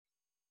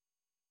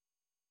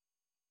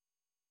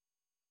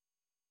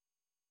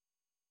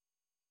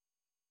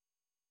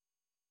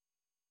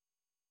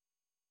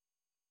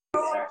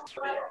Good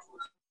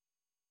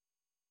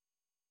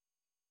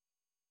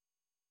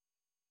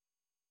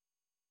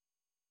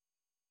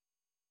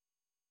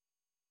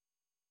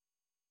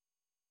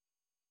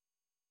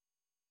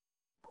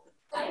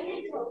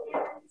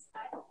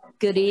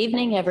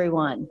evening,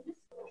 everyone.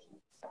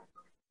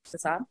 Is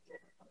this on?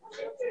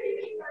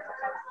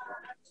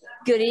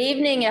 Good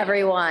evening,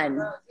 everyone.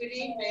 Good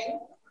evening.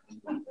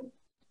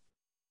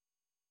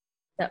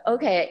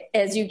 Okay,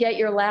 as you get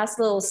your last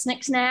little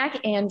snack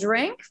and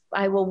drink,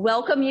 I will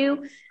welcome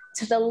you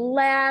to the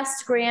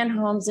last Grand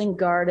Homes and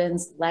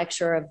Gardens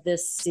lecture of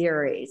this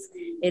series.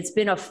 It's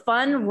been a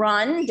fun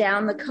run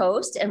down the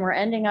coast, and we're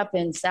ending up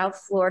in South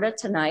Florida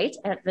tonight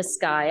at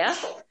Vizcaya.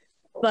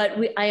 But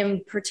I am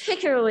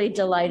particularly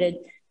delighted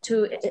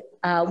to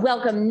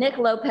welcome Nick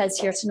Lopez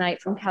here tonight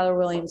from Keller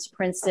Williams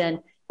Princeton,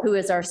 who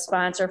is our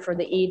sponsor for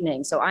the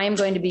evening. So I am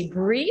going to be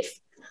brief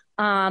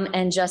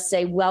and just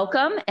say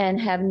welcome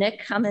and have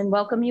Nick come and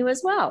welcome you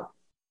as well.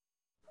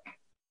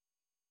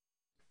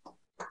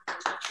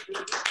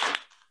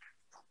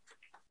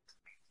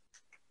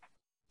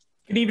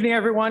 Good evening,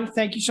 everyone.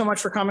 Thank you so much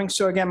for coming.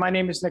 So again, my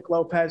name is Nick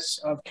Lopez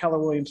of Keller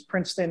Williams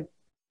Princeton.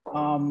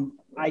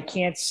 I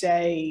can't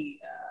say,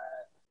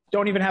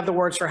 don't even have the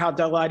words for how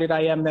delighted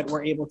I am that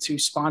we're able to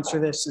sponsor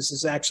this. This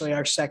is actually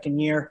our second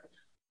year.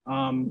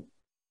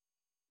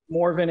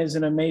 Morven is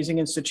an amazing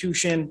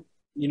institution.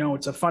 You know,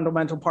 it's a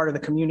fundamental part of the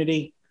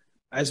community.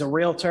 As a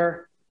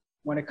realtor,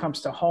 when it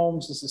comes to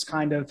homes, this is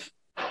kind of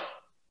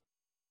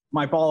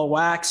my ball of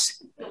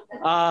wax.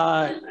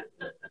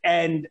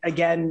 And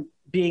again,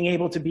 being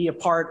able to be a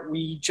part,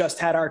 we just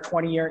had our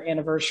 20-year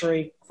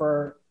anniversary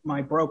for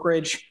my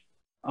brokerage.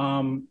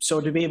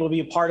 So to be able to be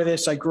a part of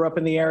this, I grew up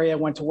in the area,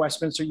 went to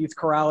Westminster Youth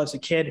Chorale as a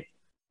kid,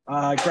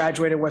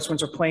 graduated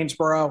Westminster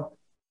Plainsboro.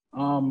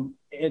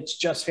 It's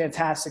just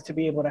fantastic to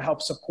be able to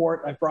help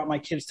support. I've brought my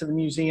kids to the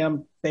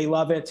museum. They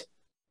love it.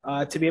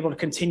 To be able to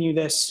continue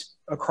this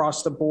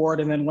across the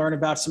board and then learn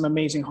about some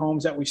amazing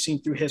homes that we've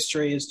seen through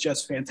history is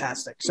just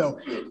fantastic. So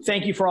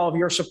thank you for all of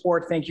your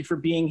support. Thank you for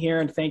being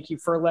here, and thank you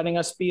for letting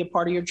us be a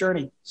part of your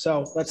journey.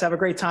 So let's have a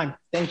great time.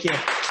 Thank you.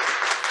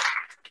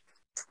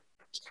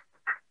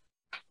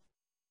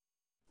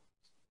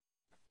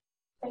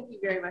 Thank you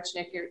very much,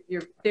 Nick.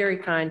 You're very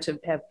kind to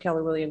have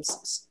Keller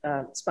Williams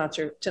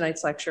sponsor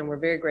tonight's lecture, and we're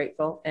very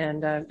grateful.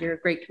 And you're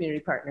great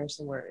community partners,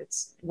 and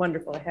it's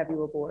wonderful to have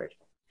you aboard.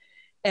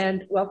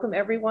 And welcome,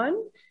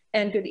 everyone,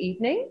 and good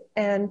evening.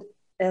 And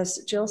as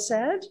Jill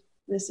said,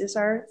 this is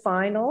our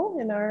final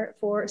in our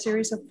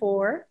series of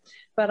 4.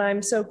 But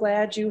I'm so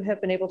glad you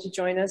have been able to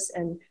join us,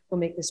 and we'll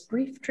make this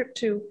brief trip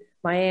to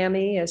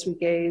Miami as we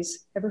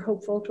gaze ever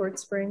hopeful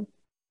towards spring.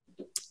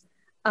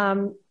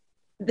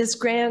 This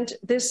grand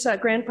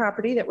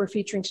property that we're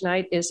featuring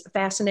tonight is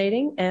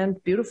fascinating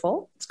and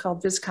beautiful. It's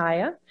called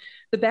Vizcaya.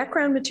 The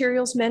background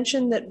materials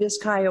mention that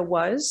Vizcaya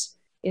was,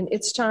 in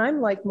its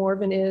time, like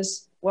Morven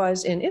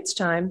was in its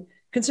time,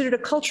 considered a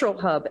cultural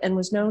hub and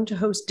was known to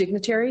host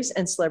dignitaries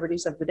and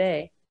celebrities of the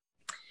day.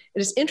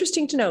 It is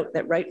interesting to note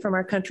that right from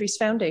our country's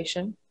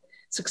foundation,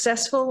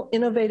 successful,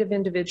 innovative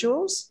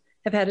individuals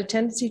have had a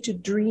tendency to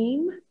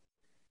dream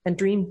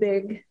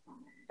big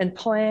and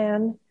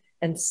plan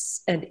and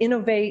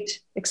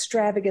innovate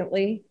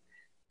extravagantly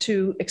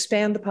to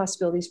expand the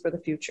possibilities for the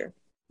future.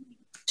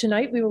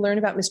 Tonight, we will learn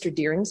about Mr.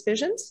 Deering's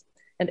visions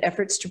and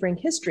efforts to bring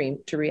his dream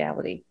to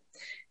reality.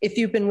 If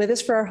you've been with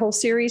us for our whole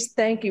series,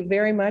 thank you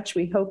very much.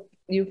 We hope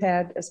you've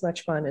had as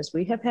much fun as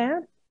we have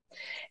had.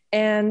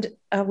 And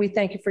we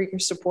thank you for your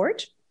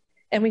support,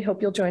 and we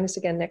hope you'll join us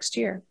again next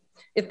year.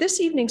 If this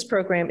evening's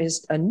program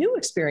is a new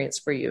experience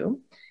for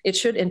you, it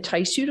should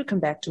entice you to come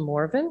back to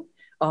Morven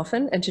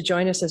often and to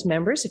join us as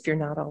members if you're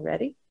not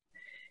already.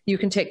 You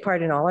can take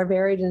part in all our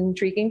varied and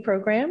intriguing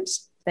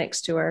programs,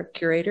 thanks to our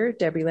curator,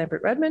 Debra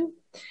Lampert-Rudman,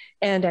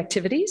 and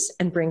activities,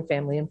 and bring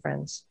family and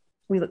friends.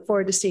 We look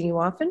forward to seeing you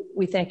often.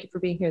 We thank you for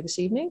being here this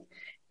evening.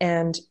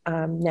 And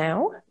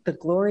now the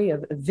glory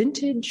of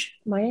vintage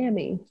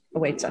Miami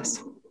awaits us.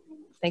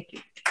 Thank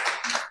you.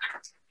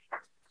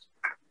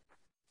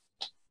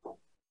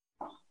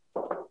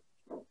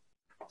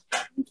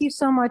 Thank you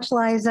so much,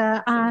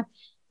 Liza.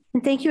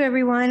 And thank you,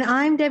 everyone.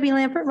 I'm Debra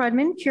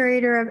Lampert-Rudman,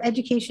 Curator of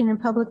Education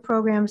and Public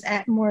Programs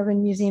at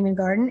Morven Museum and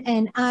Garden,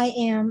 and I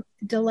am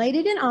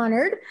delighted and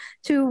honored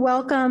to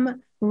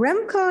welcome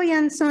Remko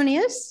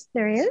Jansonius,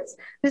 there he is,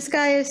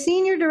 Vizcaya's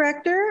Senior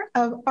Director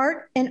of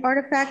Art and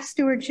Artifact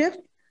Stewardship.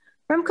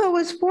 Remko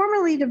was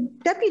formerly the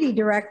Deputy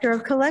Director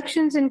of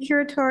Collections and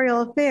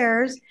Curatorial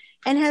Affairs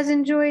and has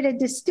enjoyed a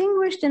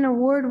distinguished and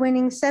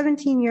award-winning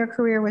 17-year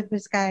career with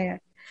Vizcaya.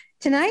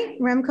 Tonight,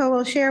 Remko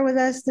will share with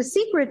us the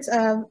secrets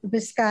of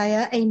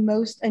Vizcaya, a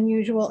most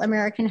unusual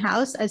American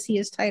house, as he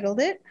has titled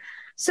it.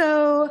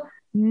 So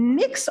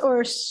mix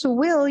or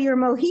swill your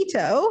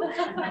mojito,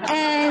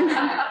 and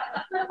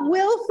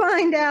we'll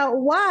find out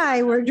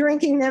why we're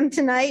drinking them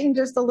tonight in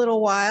just a little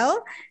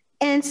while.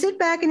 And sit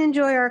back and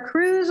enjoy our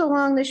cruise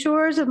along the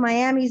shores of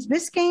Miami's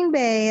Biscayne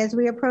Bay as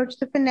we approach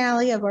the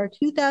finale of our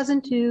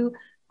 2002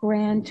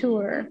 Grand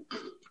Tour.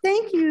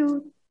 Thank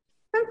you,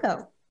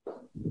 Remko.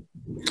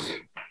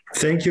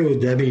 Thank you,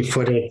 Debbie,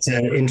 for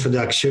that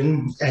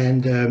introduction.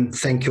 And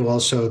thank you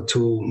also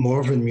to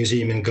Morven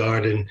Museum and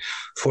Garden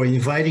for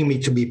inviting me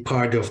to be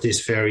part of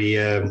this very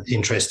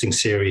interesting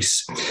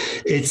series.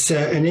 It's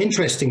an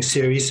interesting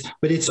series,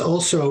 but it's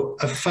also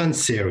a fun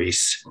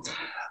series.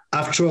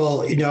 After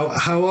all, you know,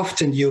 how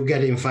often you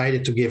get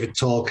invited to give a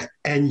talk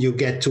and you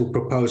get to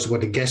propose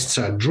what the guests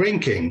are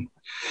drinking.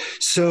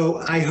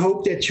 So I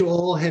hope that you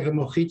all have a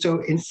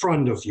mojito in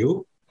front of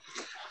you.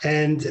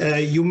 And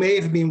you may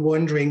have been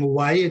wondering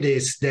why it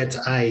is that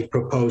I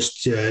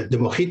proposed the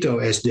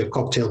Mojito as the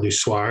cocktail du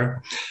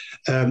soir.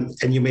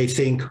 And you may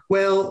think,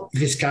 well,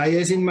 Vizcaya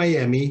is in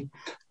Miami.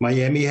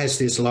 Miami has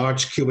this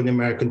large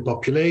Cuban-American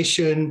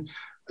population.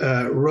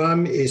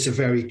 Rum is a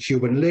very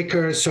Cuban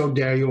liquor, so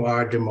there you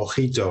are, the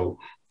Mojito.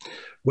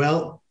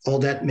 Well, all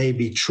that may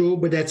be true,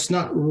 but that's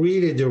not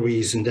really the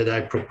reason that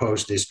I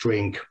proposed this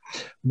drink.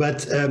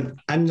 But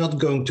I'm not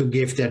going to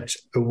give that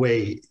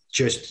away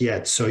just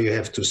yet, so you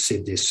have to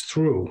sit this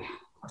through.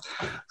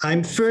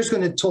 I'm first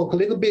going to talk a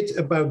little bit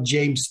about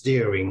James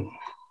Deering.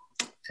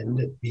 And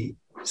let me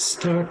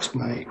start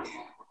my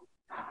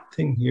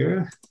thing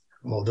here.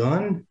 Hold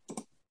on.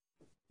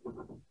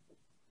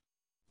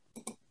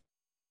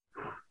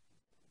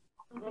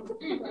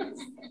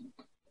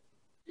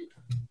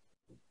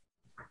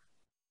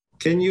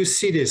 Can you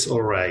see this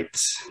all right?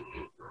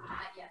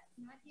 Not yet.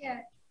 Not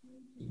yet.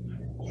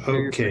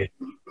 Okay.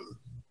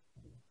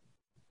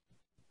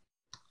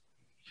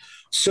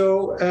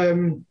 So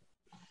I'm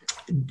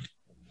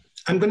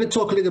going to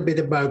talk a little bit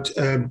about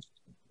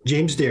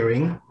James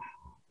Deering,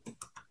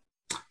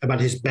 about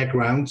his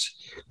background,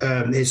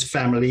 his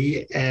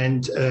family,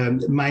 and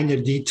minor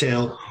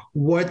detail,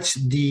 what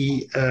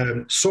the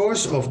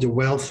source of the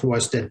wealth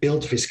was that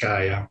built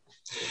Vizcaya.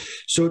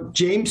 So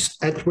James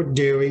Edward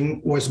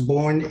Deering was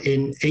born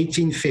in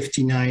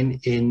 1859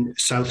 in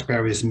South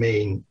Paris,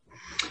 Maine.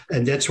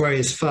 And that's where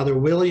his father,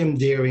 William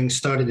Deering,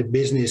 started a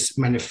business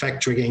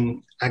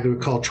manufacturing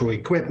agricultural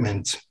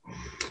equipment.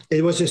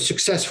 It was a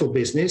successful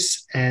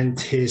business, and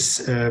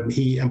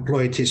he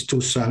employed his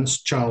two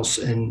sons, Charles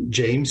and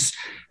James,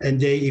 and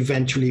they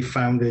eventually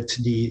founded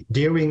the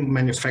Deering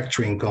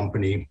Manufacturing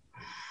Company.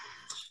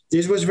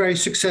 This was very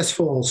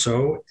successful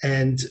also,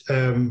 and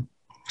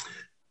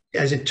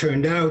as it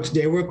turned out,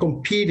 they were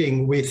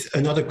competing with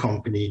another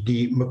company,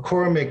 the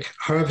McCormick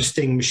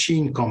Harvesting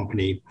Machine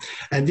Company.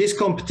 And this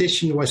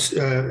competition was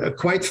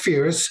quite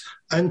fierce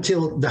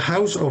until the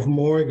House of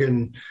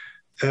Morven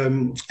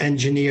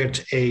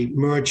engineered a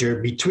merger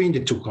between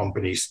the two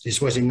companies. This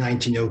was in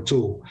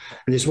 1902.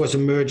 And this was a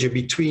merger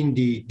between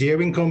the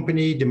Deering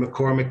Company, the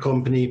McCormick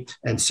Company,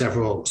 and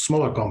several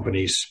smaller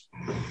companies.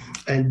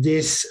 And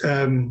this,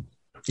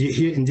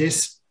 here in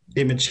this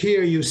image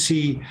here, you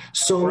see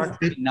some.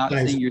 Not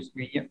seeing your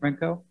screen yet,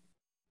 Remko.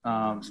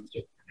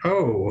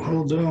 Oh,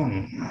 hold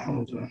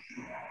on.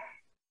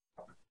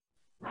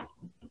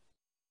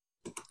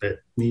 Let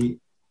me.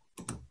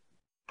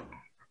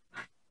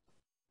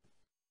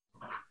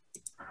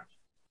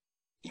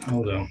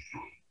 Hold on.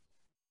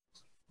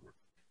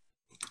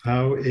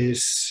 How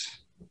is?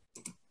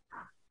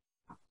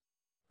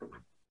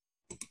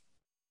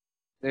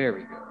 There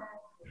we go.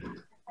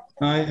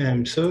 I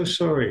am so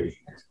sorry.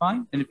 It's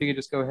fine. And if you could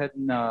just go ahead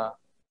and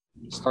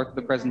start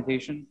the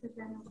presentation.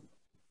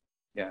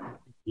 Yeah.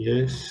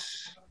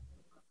 Yes.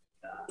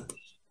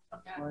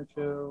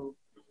 Slideshow.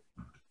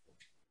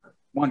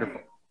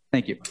 Wonderful.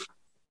 Thank you.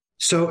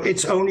 So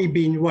it's only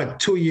been, what,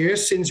 2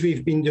 years since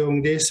we've been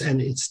doing this,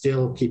 and it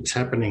still keeps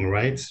happening,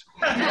 right?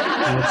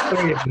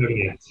 Sorry about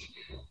it.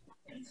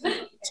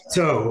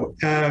 So,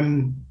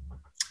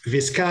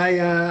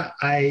 Vizcaya,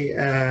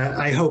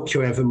 I hope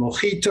you have a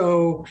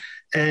mojito,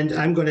 and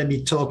I'm going to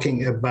be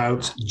talking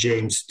about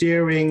James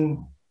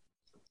Deering.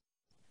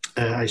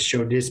 I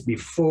showed this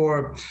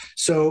before.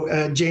 So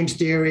James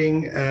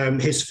Deering,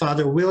 his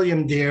father,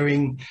 William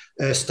Deering,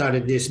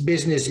 started this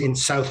business in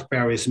South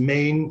Paris,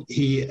 Maine.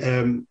 He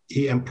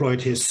employed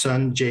his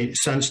sons,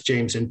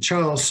 James and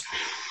Charles.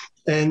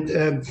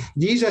 And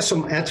these are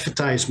some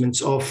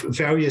advertisements of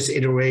various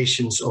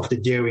iterations of the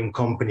Deering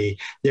Company.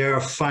 There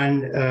are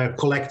fun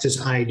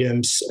collector's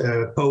items,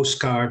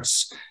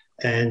 postcards,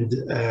 and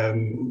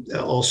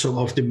also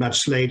of the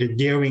much later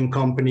Deering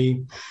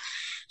Company.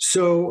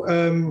 So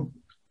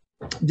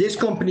this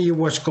company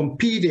was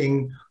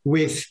competing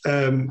with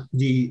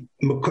the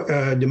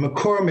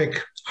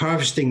McCormick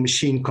Harvesting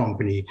Machine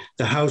Company.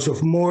 The House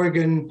of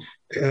Morven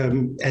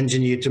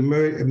engineered a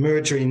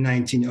merger in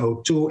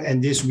 1902,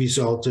 and this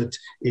resulted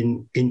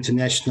in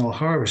International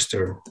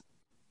Harvester.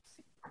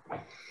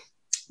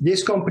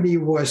 This company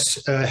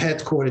was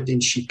headquartered in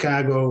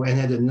Chicago and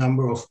had a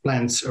number of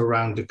plants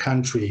around the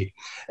country.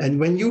 And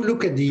when you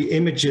look at the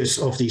images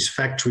of these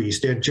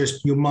factories, they're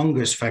just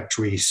humongous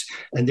factories,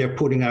 and they're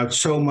putting out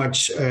so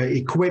much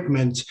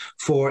equipment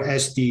for,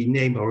 as the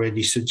name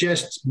already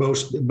suggests,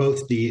 both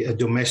the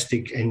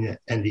domestic and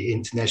the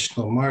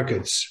international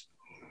markets.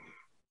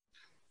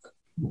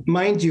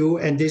 Mind you,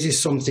 and this is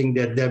something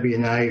that Debbie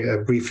and I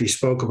briefly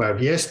spoke about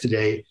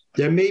yesterday,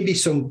 there may be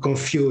some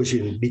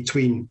confusion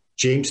between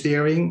James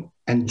Deering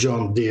and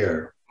John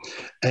Deere.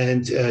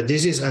 And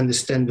this is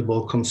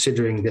understandable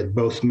considering that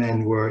both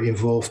men were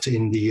involved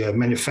in the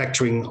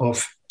manufacturing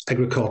of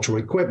agricultural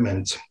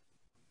equipment.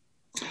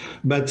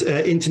 But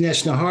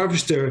International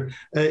Harvester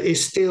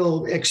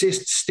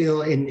exists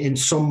still in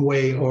some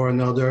way or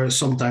another,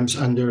 sometimes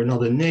under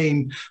another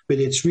name, but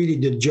it's really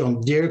the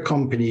John Deere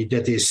company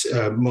that is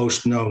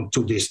most known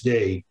to this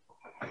day.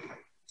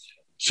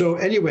 So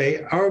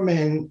anyway, our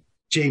man,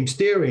 James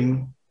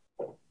Deering,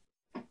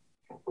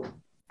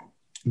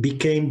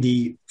 became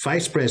the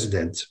vice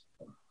president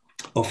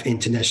of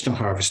International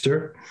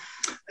Harvester.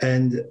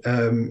 And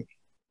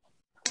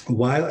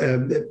while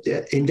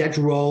in that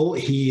role,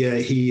 he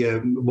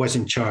was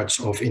in charge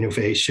of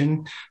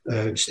innovation,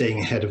 staying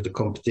ahead of the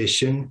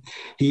competition.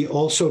 He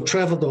also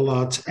traveled a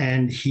lot,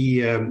 and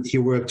he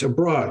worked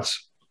abroad,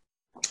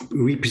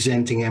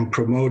 representing and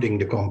promoting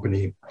the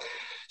company.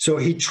 So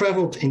he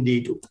traveled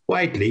indeed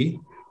widely,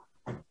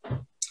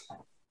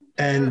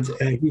 and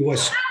he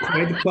was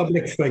quite a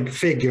public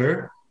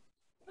figure.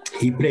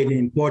 He played an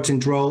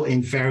important role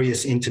in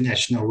various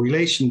international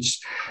relations,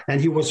 and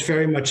he was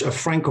very much a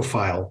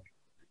Francophile.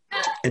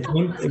 At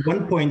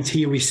one point,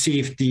 he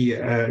received the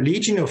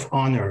Legion of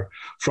Honor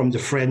from the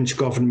French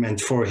government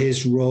for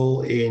his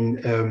role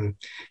in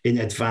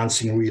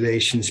advancing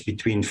relations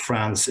between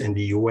France and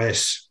the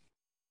US.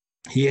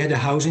 He had a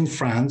house in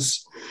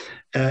France,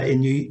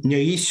 in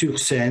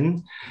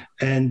Neuilly-sur-Seine,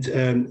 and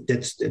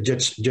that's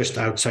just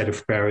outside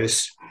of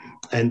Paris.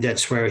 And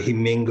that's where he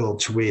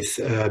mingled with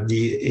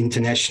the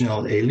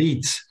international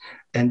elite.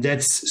 And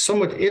that's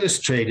somewhat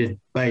illustrated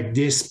by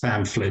this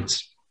pamphlet.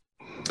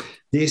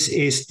 This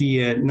is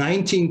the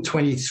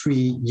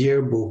 1923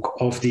 yearbook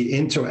of the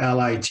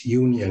Inter-Allied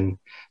Union.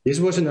 This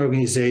was an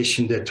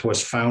organization that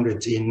was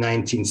founded in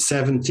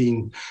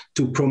 1917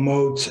 to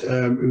promote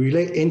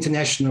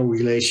international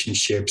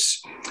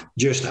relationships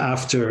just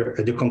after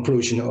the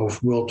conclusion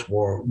of World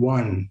War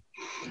I.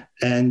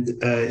 And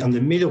on the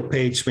middle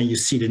page, when you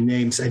see the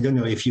names, I don't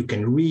know if you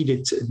can read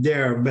it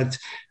there, but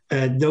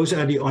those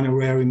are the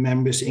honorary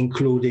members,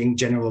 including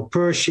General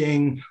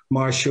Pershing,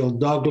 Marshal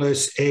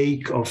Douglas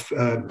Haig,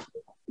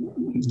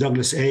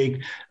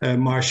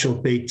 Marshal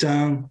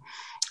Pétain.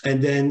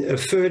 And then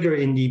further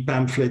in the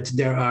pamphlet,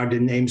 there are the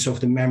names of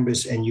the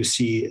members, and you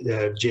see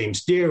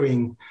James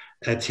Deering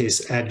at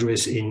his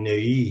address in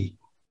Neuilly.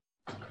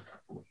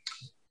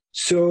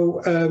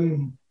 So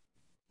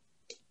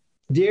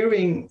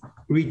Deering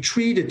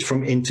retreated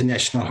from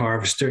International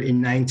Harvester in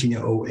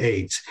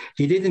 1908.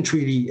 He didn't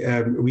really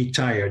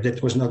retire.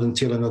 That was not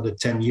until another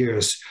 10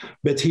 years.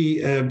 But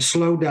he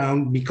slowed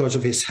down because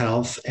of his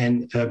health,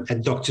 and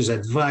at doctor's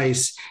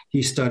advice,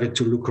 he started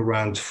to look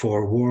around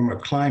for warmer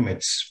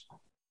climates.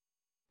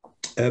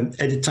 At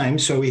the time,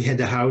 so he had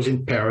a house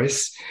in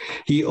Paris.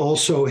 He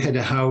also had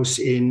a house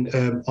in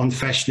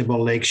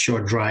unfashionable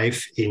Lakeshore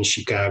Drive in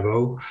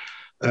Chicago,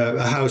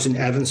 a house in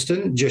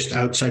Evanston, just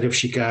outside of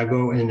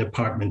Chicago, and an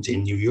apartment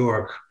in New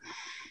York.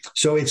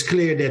 So it's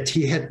clear that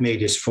he had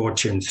made his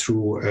fortune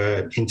through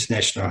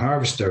International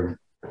Harvester.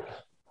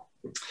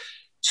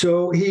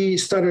 So he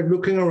started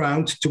looking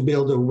around to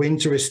build a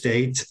winter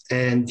estate,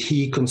 and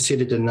he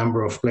considered a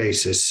number of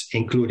places,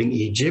 including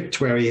Egypt,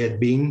 where he had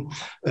been,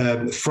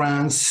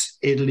 France,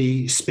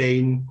 Italy,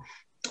 Spain.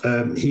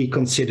 He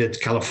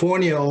considered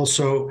California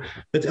also,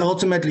 but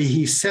ultimately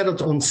he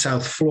settled on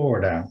South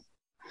Florida.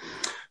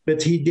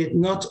 But he did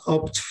not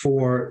opt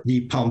for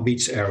the Palm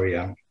Beach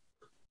area.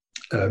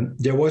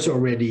 There was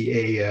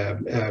already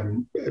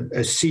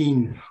a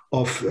scene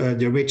of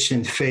the rich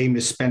and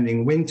famous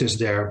spending winters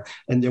there.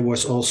 And there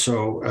was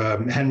also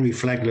Henry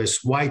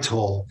Flagler's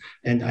Whitehall.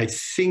 And I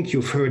think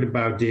you've heard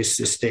about this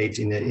estate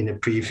in a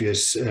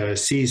previous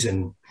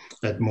season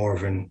at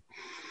Morven.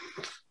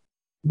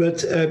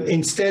 But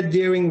instead,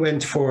 Deering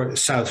went for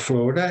South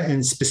Florida,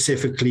 and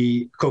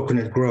specifically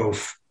Coconut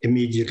Grove,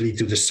 immediately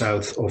to the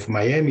south of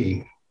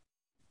Miami.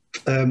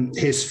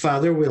 His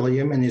father,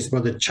 William, and his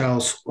brother,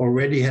 Charles,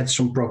 already had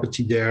some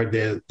property there.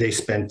 They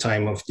spent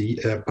time of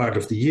the part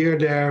of the year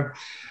there.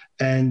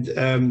 And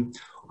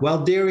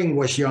while Deering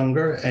was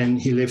younger and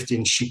he lived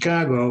in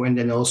Chicago and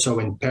then also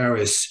in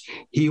Paris,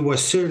 he was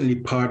certainly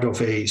part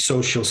of a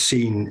social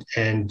scene,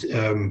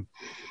 and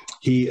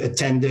he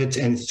attended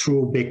and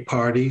threw big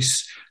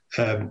parties.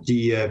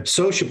 The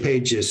social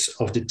pages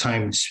of the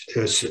Times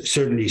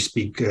certainly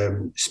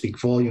speak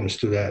volumes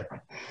to that.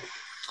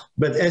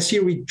 But as he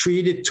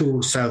retreated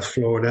to South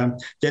Florida,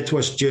 that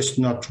was just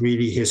not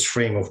really his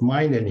frame of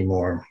mind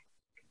anymore.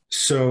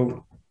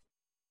 So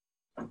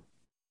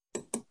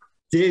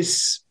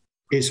this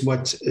is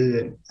what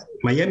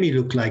Miami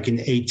looked like in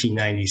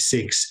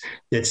 1896.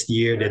 That's the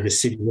year that the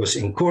city was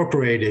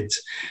incorporated.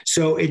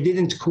 So it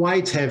didn't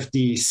quite have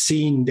the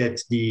scene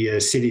that the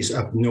cities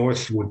up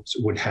north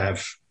would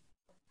have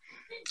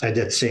at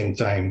that same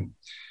time.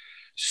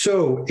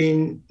 So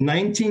in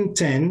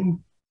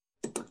 1910,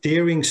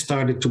 Deering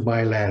started to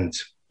buy land.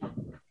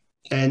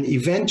 And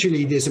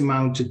eventually this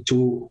amounted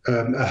to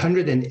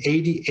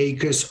 180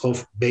 acres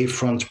of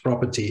bayfront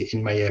property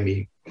in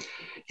Miami.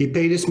 He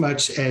paid as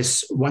much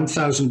as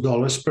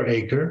 $1,000 per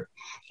acre.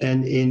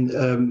 And in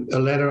a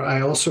letter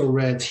I also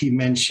read, he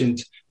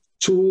mentioned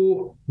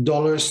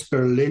 $2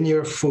 per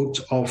linear foot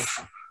of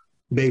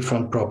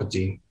bayfront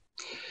property.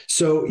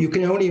 So you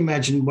can only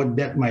imagine what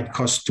that might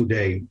cost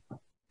today.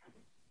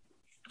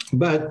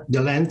 But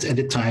the land at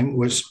the time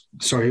was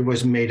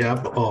made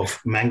up of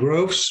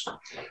mangroves,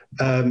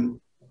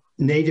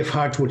 native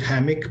hardwood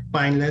hammock,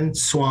 pineland,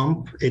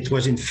 swamp. It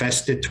was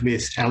infested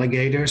with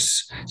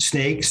alligators,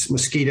 snakes,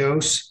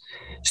 mosquitoes.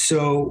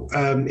 So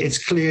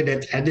it's clear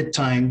that at the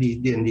time,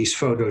 and these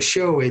photos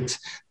show it,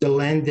 the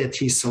land that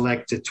he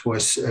selected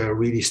was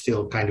really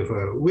still kind of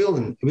a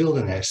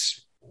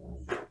wilderness.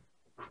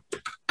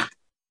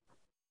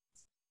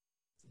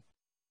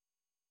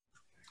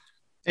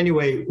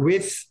 Anyway,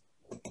 with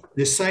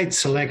the site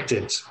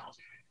selected,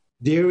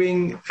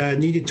 Deering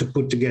needed to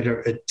put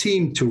together a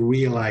team to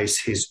realize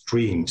his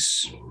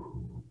dreams.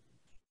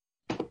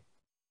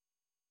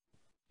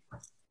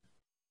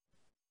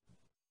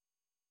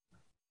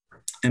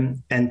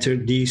 And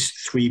entered these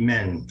three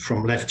men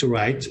from left to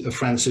right: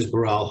 Francis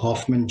Barral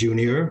Hoffman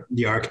Jr.,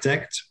 the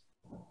architect,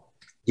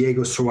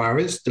 Diego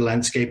Suarez, the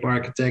landscape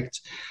architect,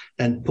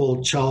 and Paul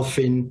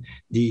Chalfin,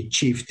 the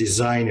chief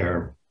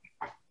designer.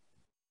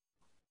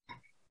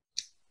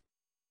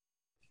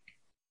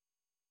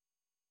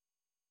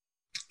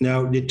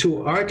 Now, the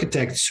two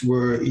architects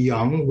were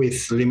young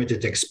with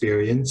limited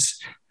experience,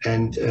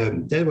 and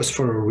that was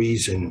for a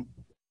reason.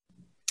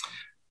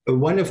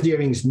 One of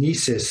Deering's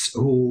nieces,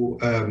 who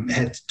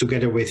had,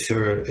 together with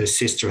her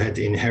sister, had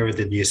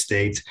inherited the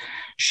estate,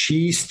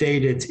 she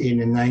stated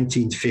in a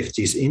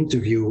 1950s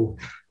interview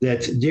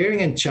that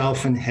Deering and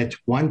Chalfin had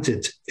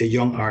wanted a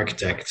young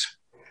architect,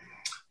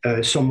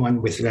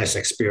 someone with less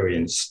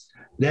experience.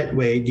 That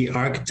way, the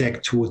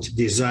architect would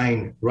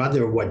design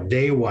rather what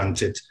they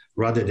wanted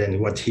rather than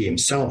what he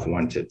himself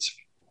wanted.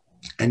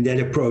 And that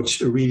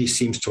approach really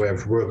seems to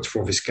have worked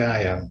for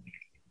Vizcaya.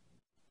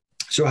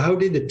 So how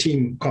did the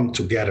team come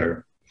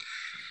together?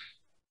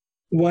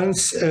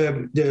 Once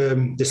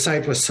the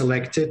site was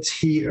selected,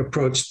 he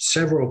approached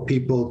several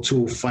people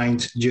to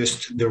find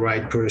just the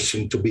right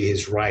person to be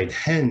his right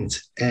hand.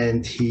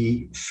 And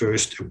he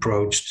first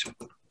approached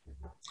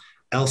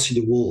Elsie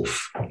de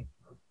Wolf.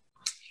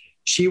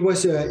 She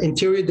was an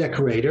interior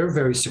decorator,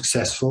 very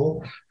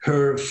successful.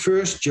 Her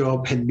first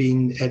job had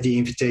been at the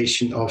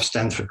invitation of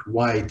Stanford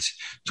White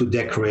to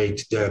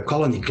decorate the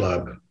Colony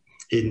Club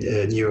in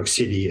New York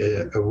City,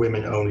 a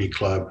women-only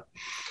club.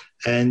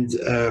 And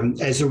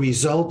as a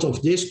result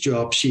of this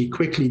job, she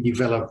quickly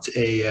developed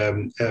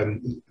a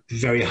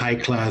very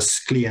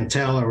high-class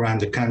clientele around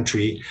the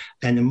country.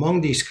 And among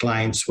these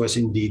clients was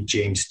indeed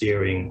James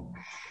Deering.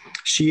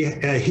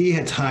 He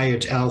had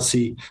hired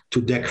Elsie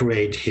to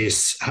decorate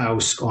his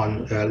house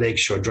on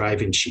Lakeshore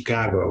Drive in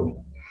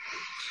Chicago.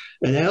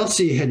 And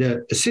Elsie had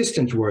an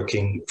assistant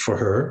working for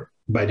her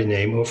by the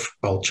name of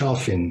Paul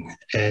Chalfin.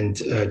 And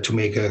to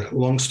make a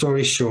long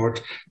story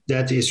short,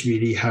 that is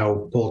really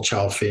how Paul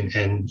Chalfin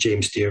and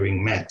James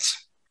Deering met.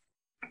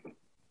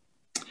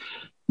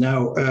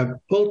 Now,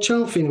 Paul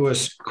Chalfin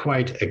was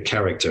quite a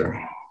character.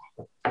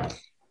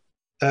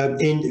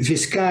 In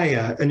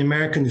Vizcaya, An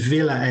American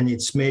Villa and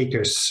Its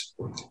Makers,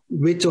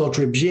 Witold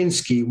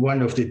Rybczynski,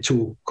 one of the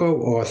two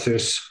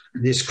co-authors,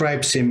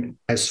 describes him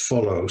as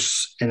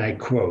follows, and I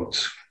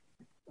quote: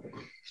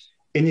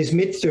 "In his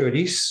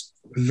mid-30s,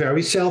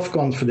 very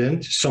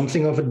self-confident,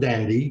 something of a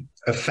dandy,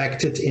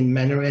 affected in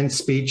manner and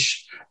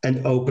speech,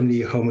 and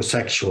openly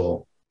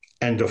homosexual,"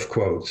 end of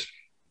quote.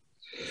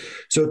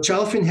 So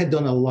Chalfin had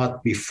done a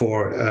lot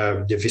before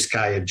the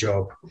Vizcaya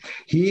job.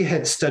 He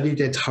had studied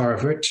at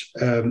Harvard,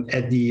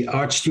 at the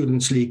Art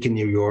Students League in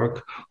New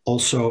York,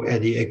 also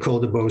at the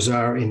École des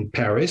Beaux-Arts in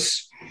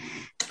Paris.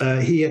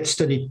 He had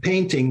studied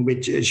painting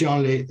with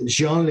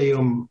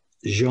Jean-Léon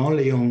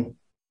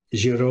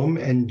Gérôme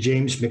and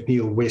James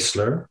McNeill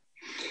Whistler.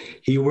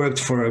 He worked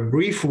for a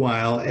brief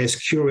while as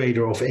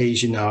curator of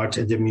Asian art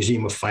at the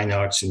Museum of Fine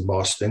Arts in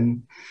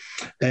Boston.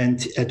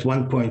 And at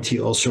one point,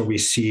 he also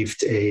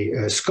received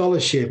a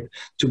scholarship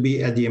to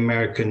be at the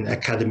American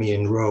Academy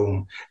in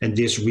Rome. And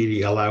this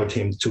really allowed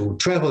him to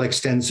travel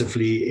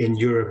extensively in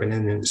Europe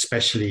and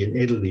especially in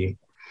Italy.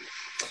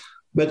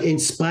 But in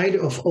spite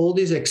of all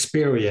this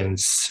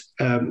experience,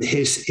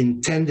 his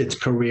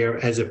intended career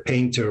as a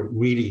painter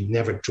really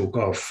never took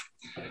off.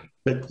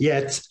 But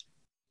yet,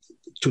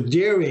 to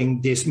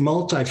Deering, this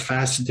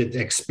multifaceted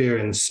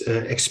experience,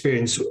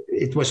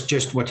 it was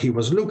just what he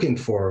was looking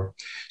for.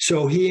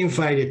 So he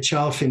invited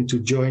Chalfin to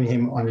join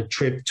him on a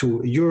trip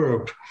to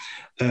Europe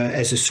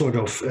as a sort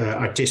of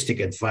artistic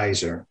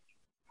advisor.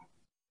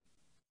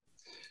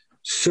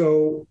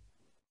 So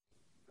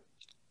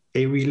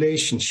a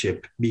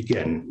relationship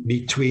began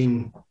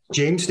between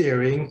James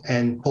Deering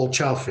and Paul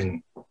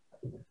Chalfin.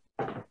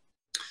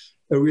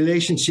 A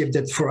relationship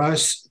that for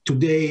us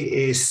today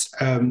is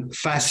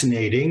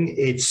fascinating,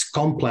 it's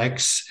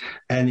complex,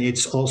 and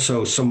it's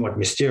also somewhat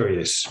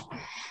mysterious.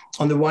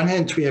 On the one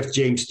hand, we have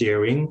James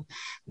Deering,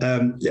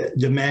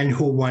 the man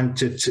who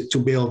wanted to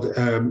build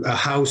a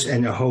house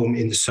and a home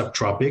in the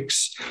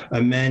subtropics,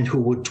 a man who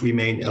would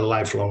remain a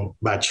lifelong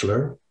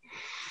bachelor.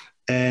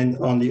 And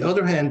on the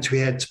other hand, we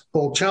had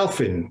Paul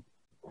Chalfin,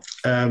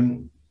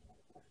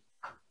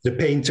 the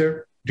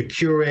painter, the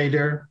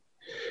curator,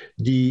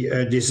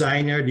 the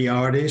designer, the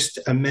artist,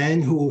 a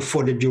man who,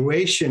 for the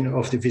duration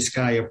of the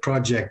Vizcaya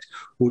project,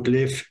 would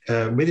live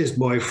with his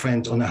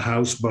boyfriend on a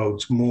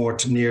houseboat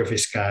moored near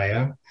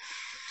Vizcaya.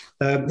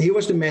 He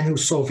was the man who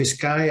saw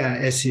Vizcaya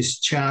as his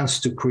chance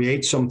to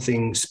create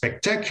something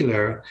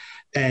spectacular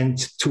and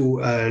to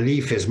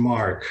leave his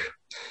mark.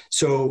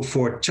 So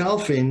for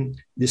Chalfin,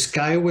 the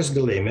sky was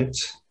the limit.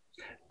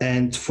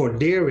 And for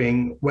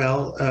Deering,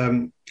 well,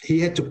 he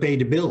had to pay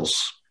the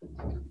bills.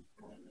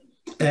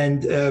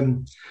 And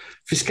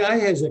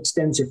Vizcaya has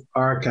extensive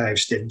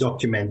archives that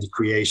document the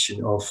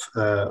creation of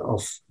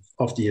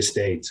the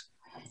estate,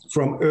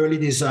 from early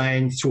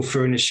design through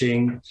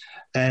furnishing.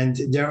 And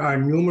there are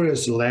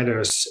numerous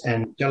letters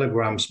and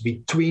telegrams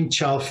between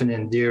Chalfin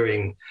and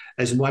Deering,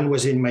 as one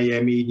was in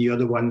Miami, the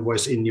other one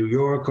was in New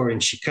York or in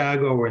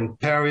Chicago or in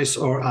Paris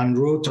or en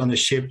route on a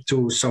ship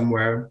to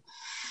somewhere.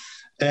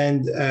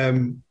 And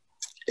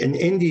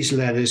in these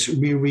letters,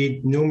 we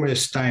read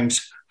numerous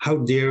times how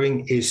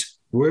Deering is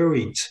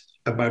worried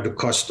about the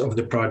cost of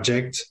the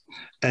project,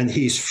 and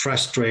he's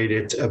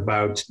frustrated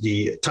about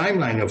the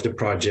timeline of the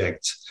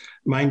project.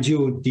 Mind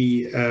you,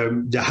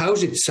 the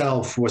house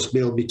itself was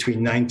built between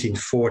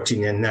 1914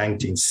 and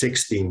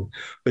 1916,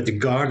 but the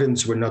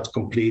gardens were not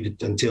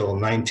completed until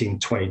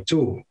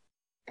 1922.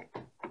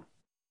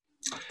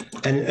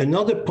 And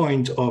another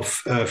point of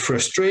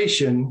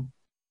frustration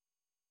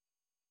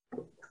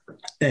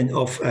and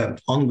of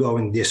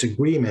ongoing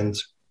disagreement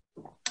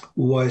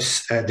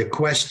was the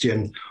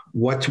question,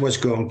 what was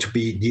going to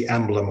be the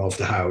emblem of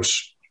the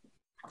house?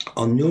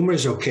 On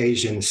numerous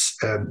occasions,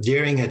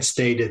 Deering had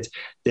stated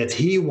that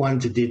he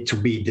wanted it to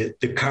be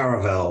the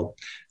caravel,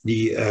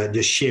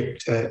 the ship,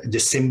 the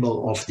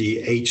symbol of the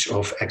age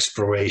of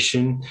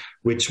exploration,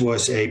 which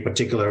was a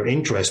particular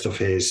interest of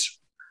his.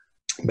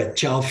 But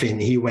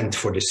Chalfin, he went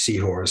for the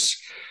seahorse.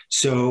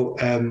 So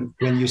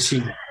when you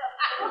see,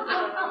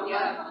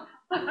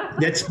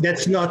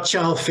 that's not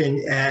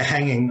Chalfin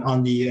hanging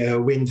on the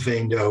wind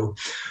vane though.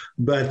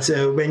 But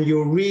when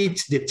you read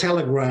the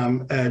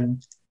telegram,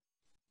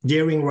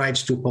 Deering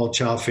writes to Paul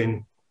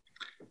Chalfin,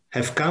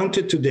 have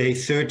counted today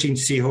 13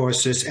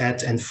 seahorses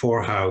at and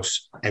for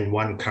house and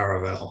 1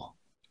 caravel.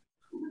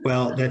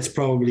 Well, that's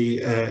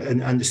probably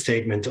an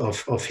understatement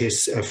of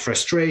his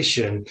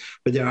frustration,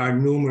 but there are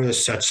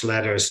numerous such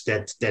letters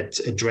that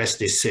address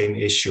this same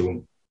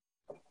issue.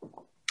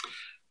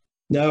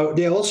 Now,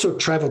 they also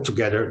traveled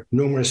together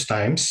numerous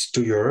times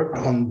to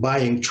Europe on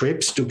buying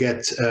trips to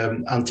get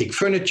antique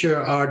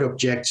furniture, art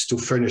objects to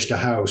furnish the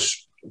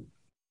house.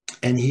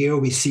 And here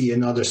we see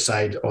another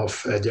side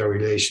of their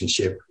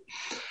relationship.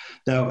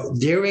 Now,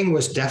 Deering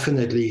was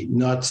definitely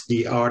not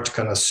the art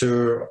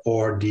connoisseur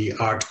or the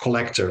art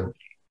collector.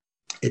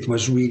 It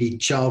was really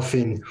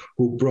Chalfin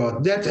who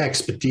brought that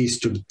expertise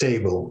to the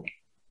table.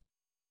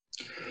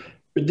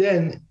 But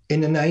then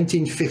in a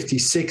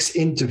 1956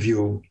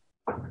 interview,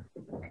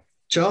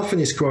 Chalfin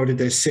is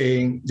quoted as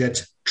saying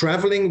that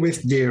traveling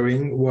with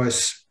Deering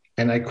was,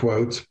 and I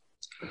quote,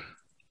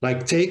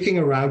 like taking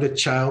around a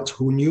child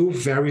who knew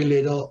very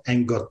little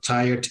and got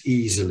tired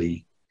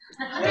easily.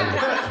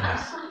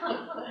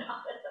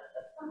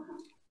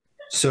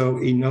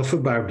 So enough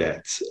about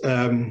that.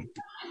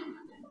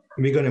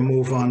 We're going to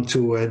move on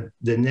to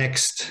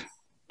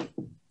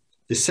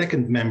the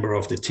second member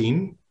of the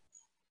team.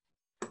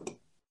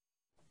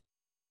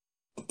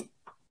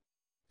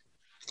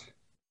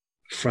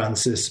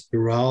 Francis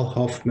Ural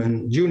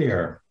Hoffman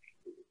Jr.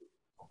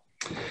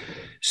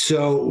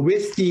 So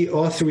with the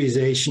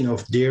authorization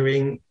of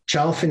Deering,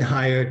 Chalfin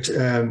hired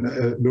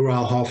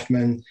Ural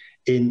Hoffman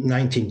in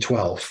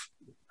 1912.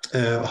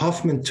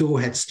 Hoffman too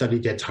had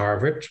studied at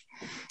Harvard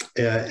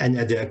and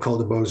at the École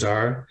des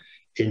Beaux-Arts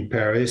in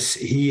Paris.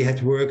 He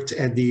had worked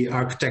at the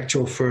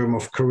architectural firm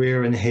of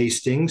Curator and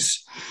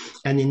Hastings.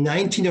 And in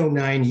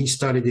 1909, he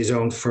started his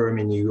own firm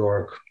in New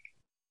York.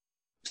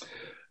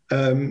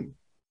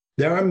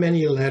 There are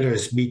many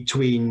letters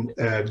between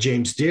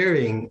James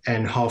Deering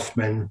and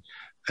Hoffman,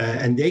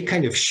 and they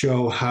kind of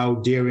show how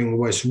Deering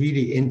was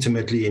really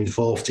intimately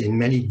involved in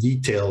many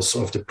details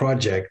of the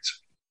project.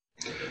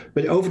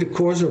 But over the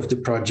course of the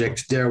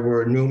project, there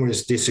were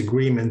numerous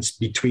disagreements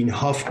between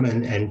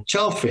Hoffman and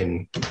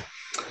Chalfin.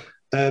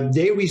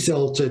 They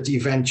resulted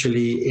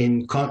eventually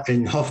in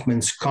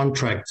Hoffman's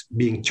contract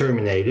being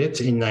terminated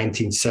in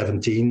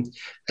 1917,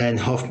 and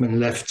Hoffman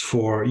left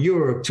for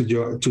Europe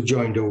to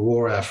join the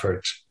war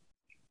effort.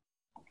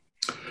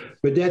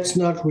 But that's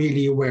not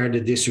really where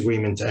the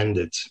disagreement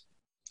ended.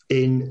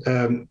 In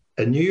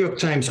a New York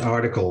Times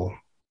article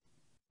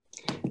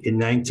in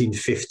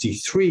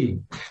 1953,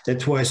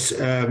 that was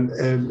a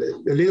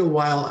little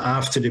while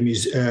after the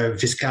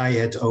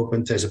Vizcaya had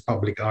opened as a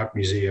public art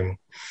museum.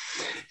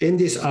 In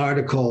this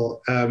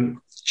article,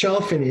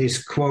 Chalfin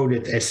is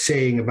quoted as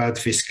saying about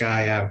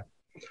Vizcaya,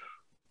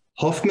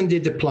 Hoffman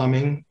did the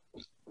plumbing,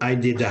 I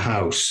did the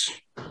house.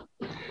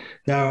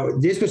 Now,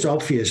 this was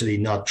obviously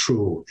not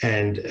true,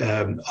 and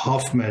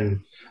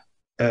Hoffman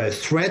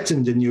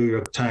threatened the New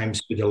York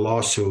Times with a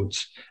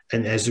lawsuit,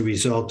 and as a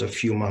result, a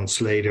few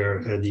months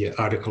later, the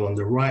article on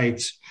the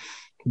right,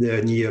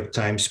 the New York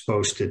Times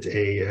posted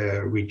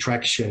a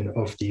retraction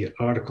of the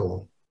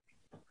article.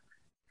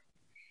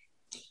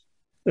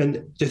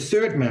 And the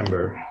third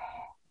member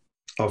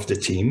of the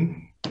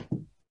team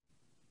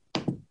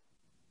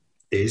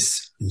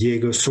is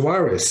Diego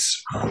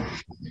Suarez.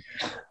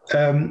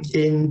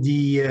 In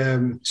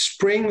the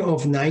spring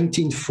of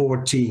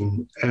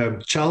 1914,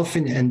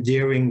 Chalfin and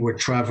Deering were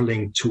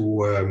traveling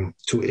to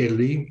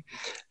Italy,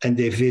 and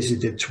they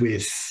visited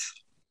with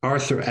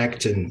Arthur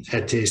Acton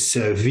at his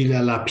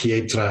Villa La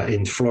Pietra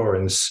in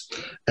Florence.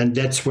 And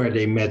that's where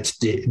they met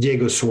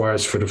Diego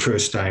Suarez for the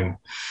first time.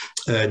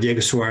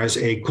 Diego Suarez,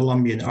 a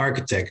Colombian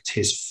architect.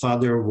 His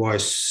father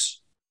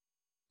was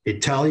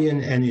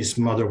Italian and his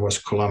mother was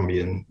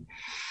Colombian.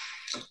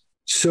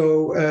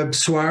 So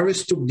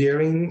Suarez took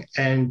Deering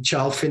and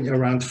Chalfin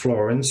around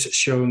Florence,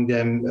 showing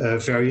them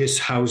various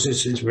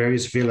houses,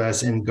 various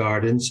villas and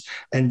gardens,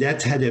 and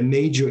that had a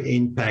major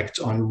impact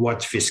on what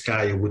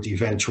Vizcaya would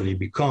eventually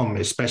become,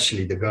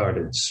 especially the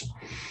gardens.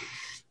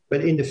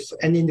 But in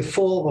the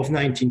fall of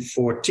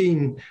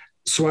 1914,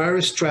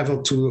 Suarez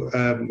traveled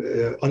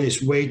on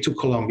his way to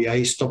Colombia.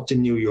 He stopped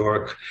in New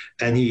York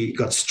and he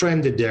got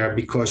stranded there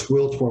because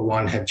World War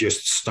I had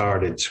just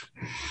started.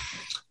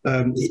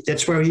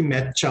 That's where he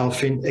met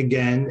Chalfin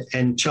again,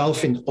 and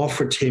Chalfin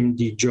offered him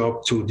the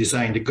job to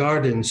design the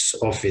gardens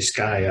of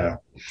Vizcaya.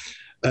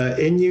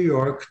 In New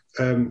York,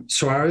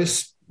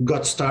 Suarez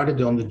got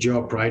started on the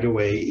job right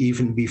away,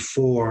 even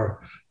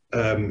before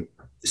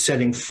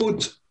setting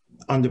foot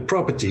on the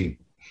property.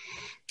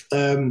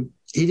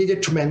 He did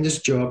a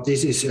tremendous job.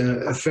 This is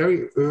a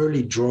very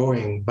early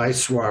drawing by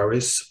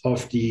Suarez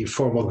of the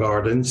formal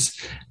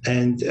gardens,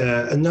 and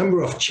a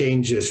number of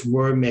changes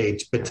were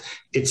made, but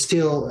it's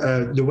still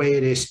the way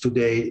it is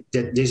today,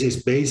 that this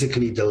is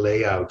basically the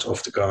layout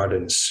of the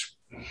gardens.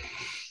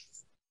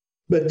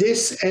 But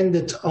this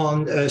ended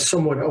on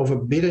somewhat of a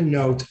bitter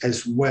note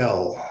as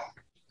well.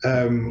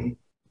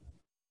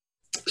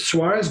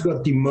 Suarez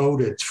got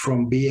demoted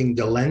from being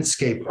the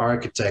landscape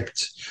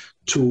architect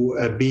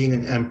to being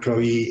an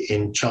employee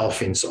in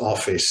Chalfin's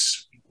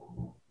office.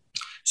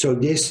 So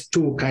this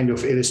too kind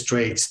of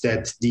illustrates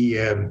that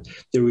the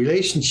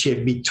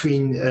relationship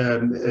between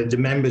the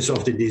members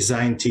of the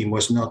design team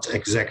was not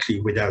exactly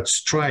without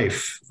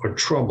strife or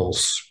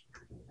troubles.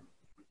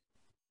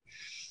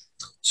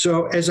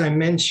 So as I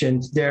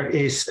mentioned, there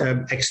is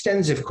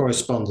extensive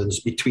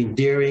correspondence between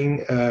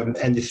Deering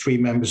and the three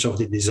members of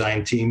the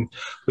design team,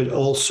 but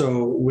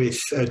also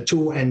with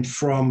to and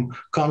from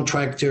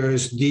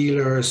contractors,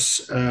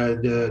 dealers,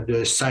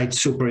 the site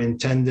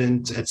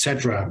superintendent,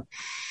 etc.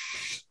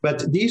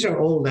 But these are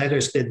all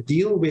letters that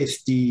deal with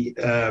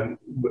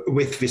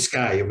with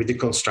Vizcaya, with the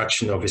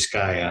construction of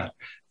Vizcaya.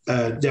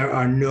 There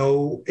are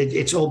no,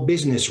 it's all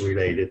business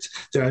related.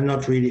 There are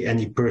not really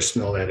any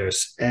personal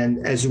letters.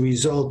 And as a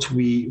result,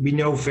 we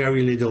know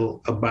very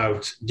little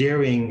about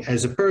Deering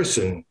as a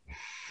person.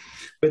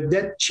 But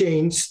that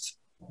changed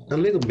a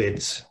little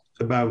bit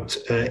about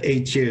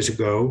 8 years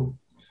ago.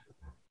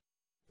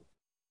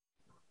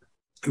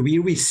 We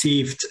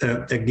received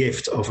a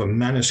gift of a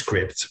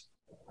manuscript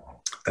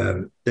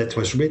that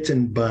was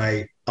written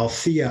by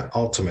Althea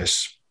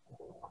Altemus,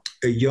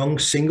 a young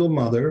single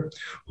mother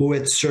who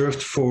had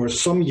served for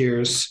some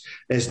years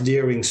as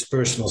Deering's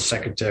personal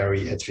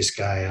secretary at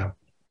Vizcaya.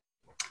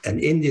 And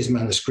in this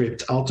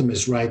manuscript,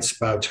 Altemus writes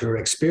about her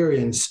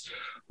experience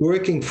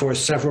working for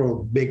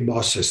several big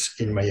bosses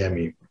in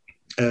Miami,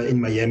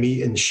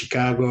 in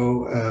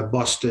Chicago,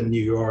 Boston,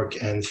 New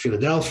York, and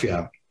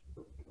Philadelphia.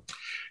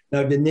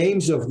 Now, the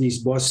names of these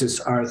bosses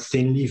are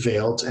thinly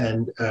veiled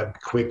and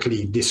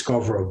quickly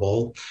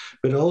discoverable,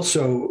 but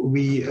also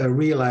we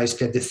realized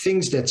that the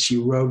things that she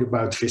wrote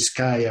about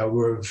Vizcaya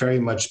were very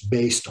much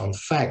based on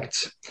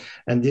fact.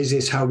 And this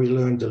is how we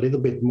learned a little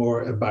bit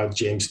more about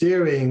James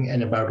Deering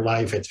and about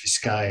life at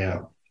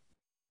Vizcaya.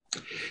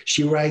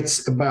 She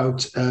writes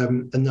about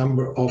a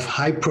number of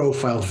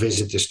high-profile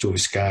visitors to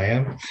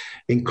Vizcaya,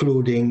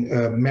 including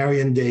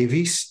Marion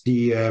Davies,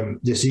 the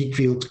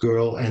Ziegfeld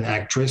girl and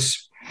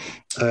actress,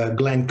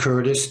 Glenn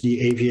Curtis, the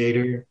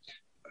aviator,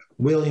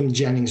 William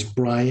Jennings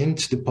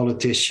Bryant, the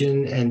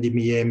politician and the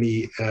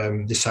Miami,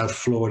 the South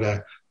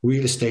Florida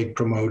real estate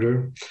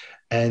promoter,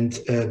 and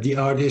the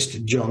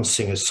artist John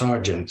Singer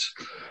Sargent.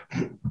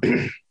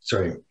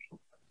 Sorry.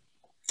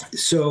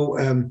 So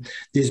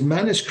this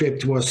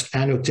manuscript was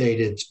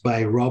annotated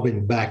by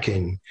Robin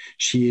Backin.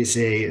 She is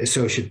an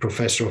associate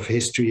professor of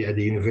history at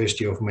the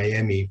University of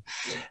Miami.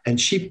 And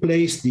she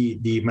placed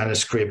the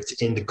manuscript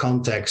in the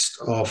context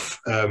of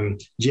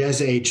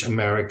Jazz Age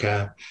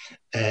America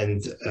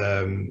and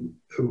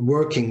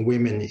working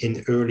women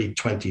in early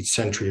 20th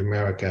century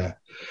America.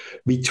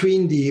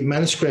 Between the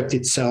manuscript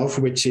itself,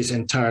 which is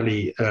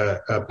entirely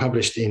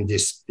published in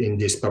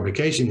this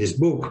publication, this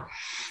book,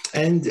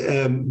 and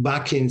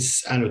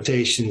Bakin's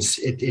annotations,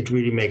 it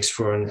really makes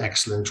for an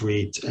excellent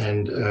read.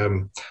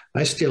 And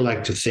I still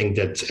like to think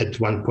that at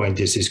one point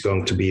this is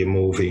going to be a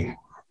movie.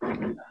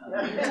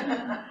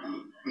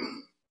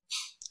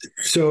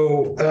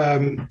 So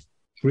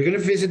we're going to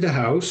visit the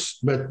house,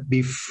 but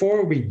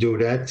before we do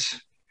that,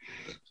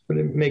 I'm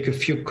going to make a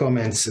few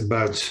comments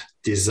about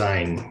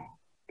design.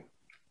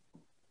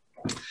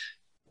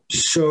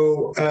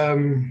 So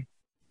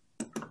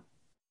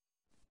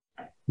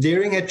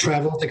Deering had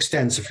traveled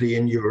extensively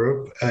in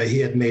Europe. He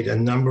had made a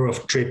number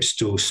of trips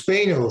to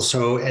Spain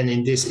also, and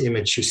in this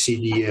image you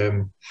see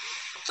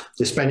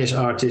the Spanish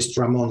artist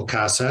Ramon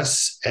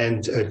Casas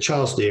and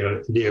Charles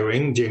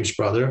Deering, James'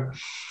 brother.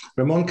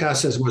 Ramon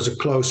Casas was a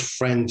close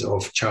friend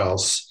of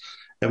Charles.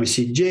 And we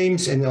see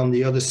James, and on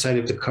the other side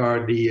of the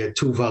car, the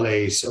two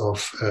valets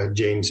of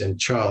James and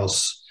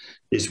Charles.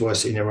 This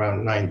was in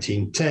around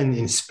 1910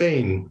 in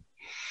Spain.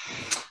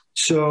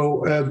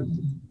 So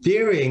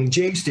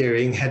James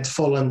Deering had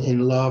fallen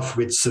in love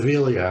with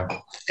Sevilla.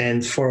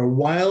 And for a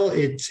while,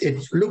 it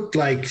looked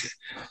like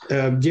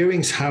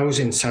Deering's house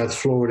in South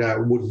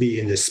Florida would be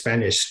in the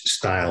Spanish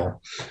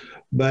style.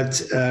 But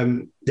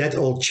that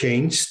all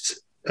changed.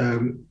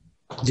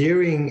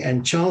 Deering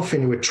and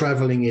Chalfin were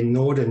traveling in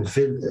northern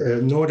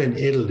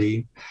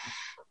Italy,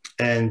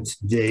 and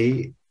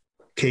they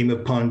came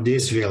upon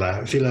this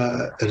Villa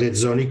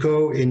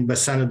Rezzonico in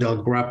Bassano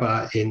del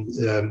Grappa in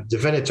the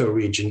Veneto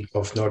region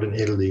of northern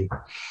Italy.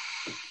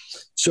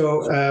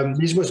 So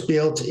this was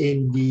built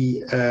in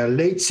the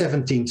late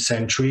 17th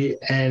century,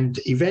 and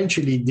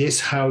eventually this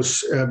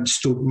house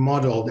stood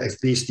modeled,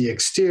 at least the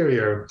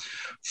exterior,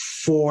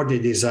 for the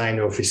design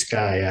of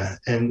Vizcaya.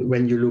 And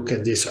when you look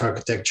at this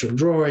architectural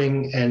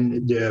drawing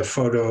and the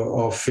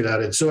photo of Villa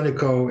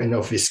Rezzonico and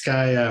of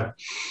Vizcaya,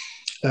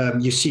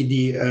 you see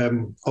the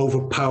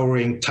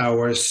overpowering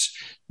towers,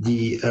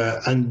 the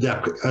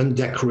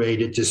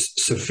undecorated, the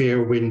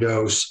severe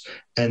windows,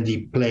 and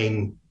the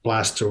plain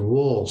plaster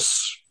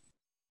walls.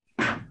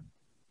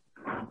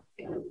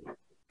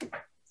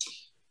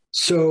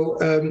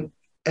 So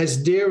as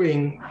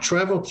Deering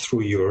traveled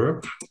through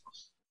Europe,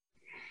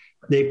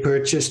 they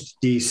purchased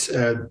these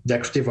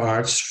decorative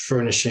arts,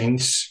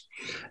 furnishings,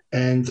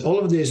 and all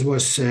of this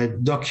was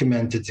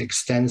documented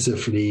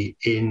extensively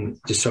in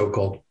the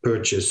so-called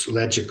purchase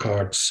ledger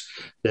cards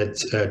that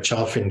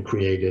Chalfin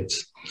created.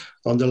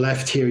 On the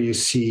left here, you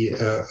see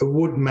a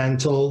wood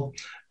mantle,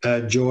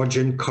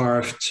 Georgian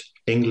carved,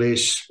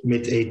 English,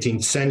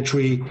 mid-18th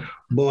century,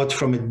 bought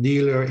from a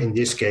dealer, in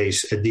this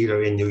case, a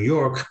dealer in New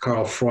York,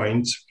 Carl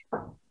Freund,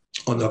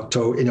 in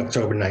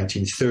October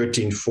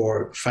 1913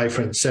 for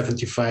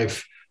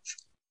 $575.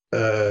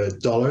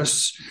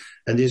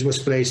 And this was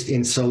placed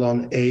in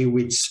Salon A,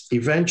 which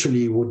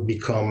eventually would be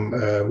called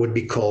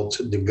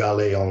the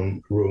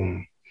Galeon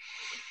Room.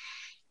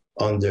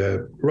 On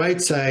the right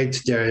side,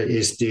 there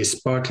is this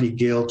partly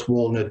gilt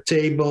walnut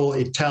table,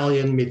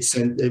 Italian,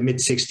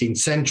 mid-16th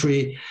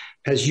century,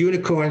 has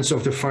unicorns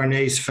of the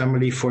Farnese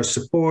family for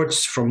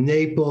supports from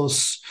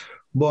Naples,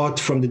 bought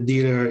from the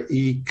dealer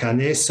E.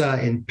 Canessa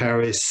in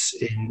Paris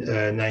in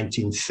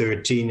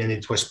 1913, and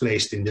it was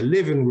placed in the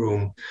living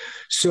room.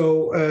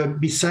 So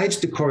besides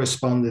the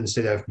correspondence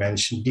that I've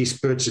mentioned, these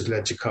purchase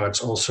ledger cards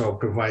also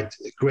provide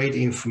great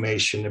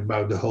information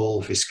about the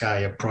whole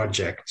Vizcaya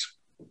project.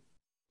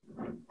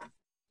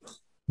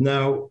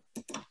 Now,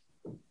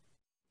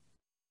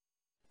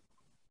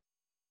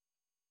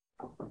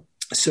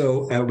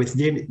 so with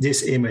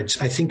this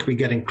image, I think we're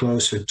getting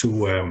closer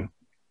to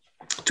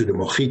the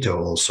Mojito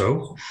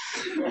also.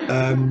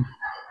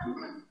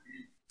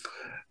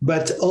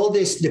 But all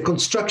this, the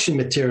construction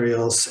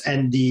materials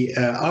and the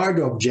art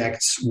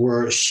objects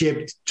were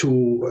shipped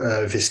to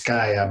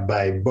Vizcaya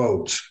by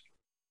boat.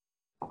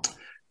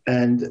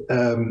 And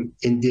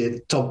in the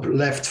top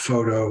left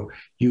photo,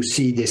 you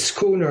see the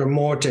schooner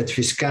moored at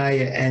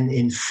Vizcaya, and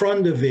in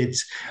front of it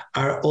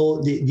are all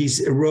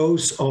these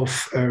rows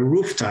of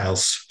roof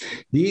tiles.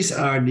 These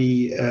are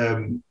the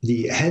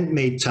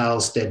handmade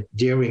tiles that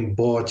Deering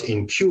bought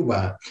in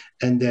Cuba,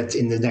 and that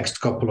in the next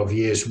couple of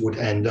years would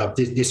end up.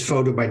 This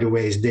photo, by the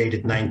way, is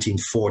dated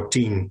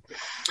 1914.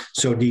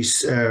 So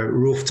these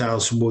roof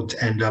tiles would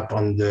end up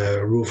on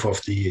the roof of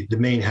the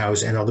main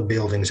house and other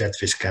buildings at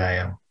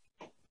Vizcaya.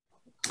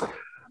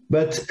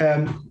 But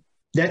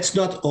that's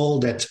not all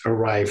that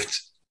arrived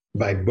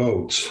by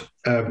boat.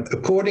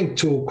 According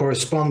to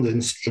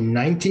correspondence, in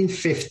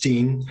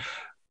 1915,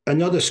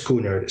 another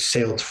schooner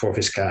sailed for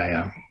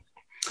Vizcaya.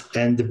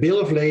 And the bill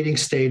of lading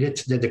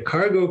stated that the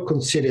cargo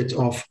consisted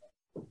of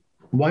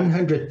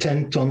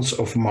 110 tons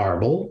of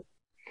marble.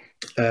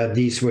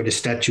 These were the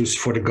statues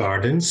for the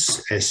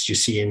gardens, as you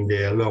see in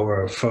the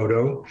lower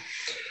photo,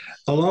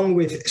 along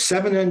with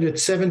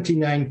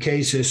 779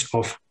 cases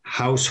of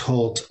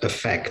household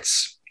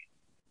effects.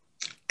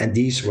 And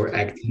these were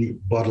actually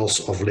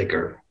bottles of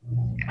liquor.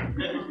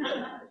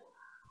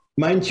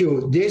 Mind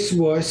you, this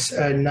was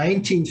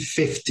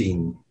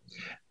 1915.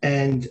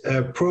 And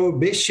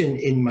prohibition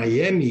in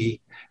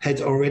Miami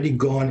had already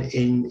gone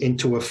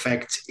into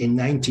effect in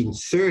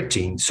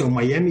 1913. So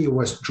Miami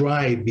was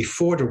dry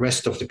before the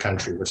rest of the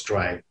country was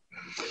dry.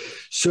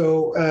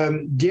 So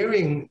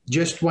Deering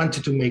just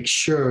wanted to make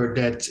sure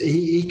that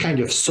he kind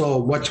of saw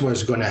what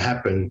was going to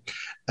happen.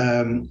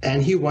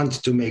 And he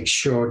wanted to make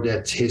sure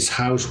that his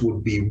house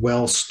would be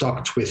well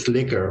stocked with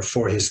liquor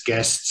for his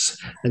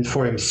guests and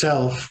for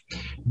himself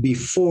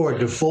before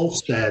the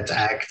Volstead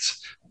Act,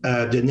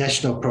 the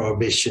National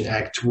Prohibition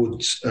Act,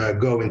 would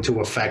go into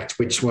effect,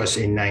 which was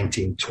in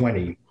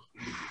 1920.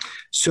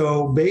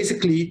 So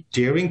basically,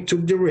 Deering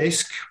took the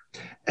risk,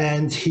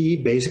 and he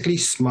basically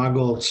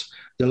smuggled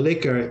the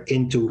liquor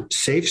into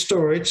safe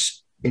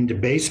storage in the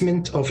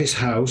basement of his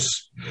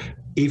house,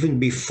 even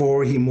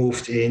before he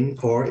moved in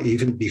or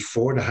even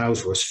before the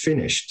house was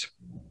finished.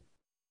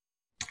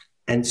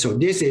 And so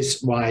this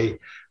is why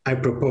I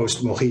proposed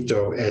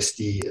Mojito as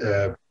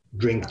the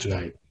drink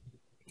tonight.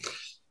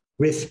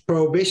 With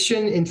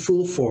prohibition in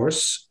full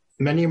force,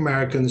 many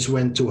Americans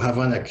went to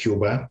Havana,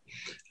 Cuba,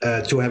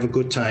 to have a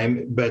good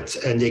time,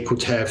 and they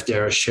could have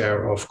their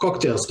share of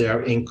cocktails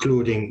there,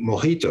 including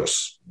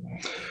mojitos.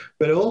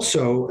 But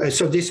also,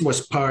 so this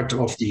was part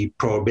of the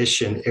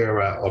prohibition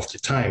era of the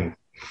time.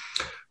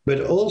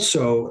 But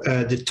also,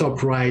 the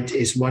top right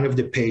is one of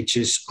the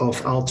pages of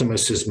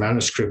Altemus's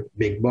manuscript,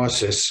 Big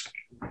Bosses.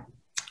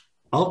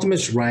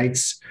 Altemus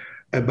writes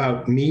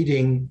about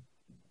meeting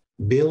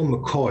Bill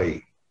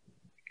McCoy.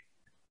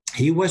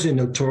 He was a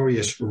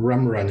notorious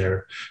rum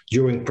runner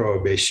during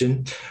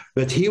Prohibition,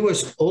 but he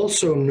was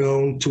also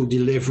known to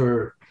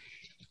deliver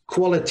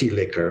quality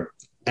liquor,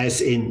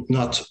 as in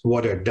not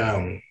watered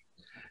down.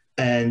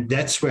 And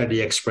that's where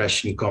the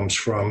expression comes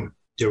from,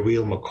 the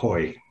real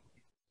McCoy.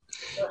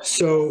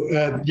 So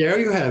there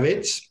you have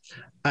it.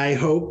 I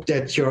hope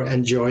that you're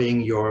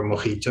enjoying your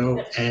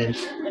mojito, and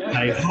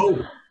I hope,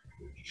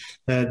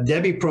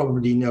 Debbie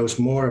probably knows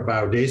more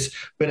about this,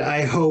 but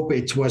I hope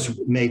it was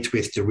made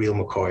with the real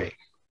McCoy.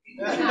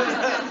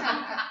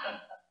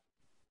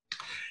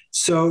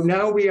 So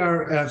now we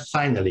are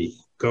finally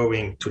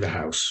going to the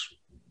house,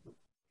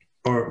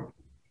 or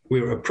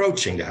we're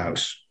approaching the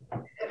house.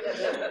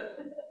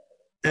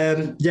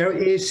 There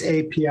is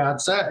a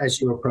piazza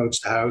as you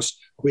approach the house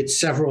with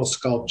several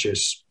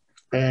sculptures.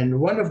 And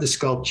one of the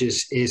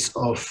sculptures is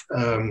of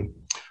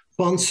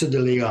Ponce de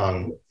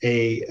Leon,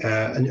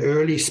 an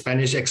early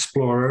Spanish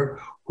explorer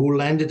who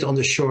landed on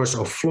the shores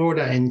of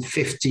Florida in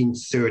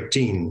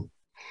 1513.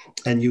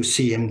 And you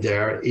see him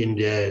there in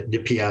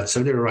the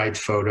piazza, the right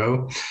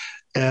photo.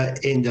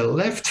 In the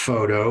left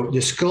photo,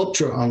 the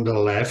sculpture on the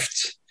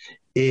left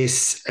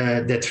is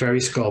that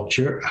very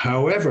sculpture.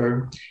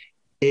 However,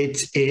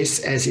 it is,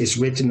 as is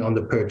written on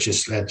the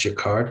purchase ledger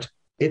card,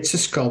 it's a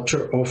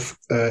sculpture of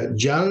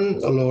Gian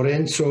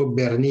Lorenzo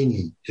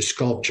Bernini, the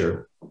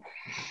sculptor.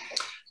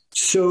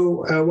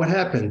 So what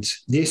happened?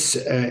 This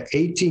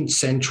 18th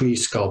century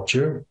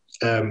sculpture,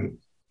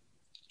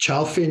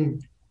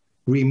 Chalfin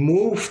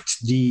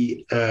removed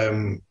the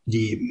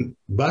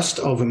bust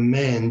of a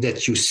man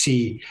that you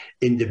see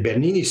in the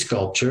Bernini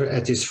sculpture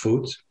at his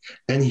foot,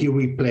 and he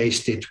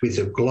replaced it with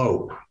a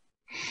globe.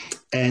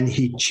 And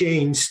he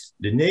changed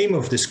the name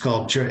of the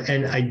sculpture,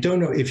 and I don't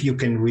know if you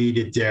can read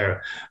it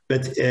there,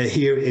 but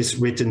here is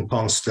written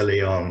Ponce de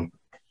Leon.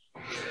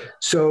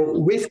 So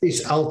with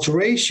this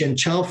alteration,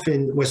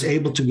 Chalfin was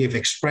able to give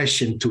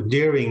expression to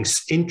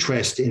Deering's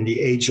interest in the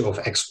age of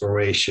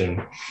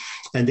exploration.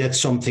 And that's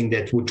something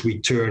that would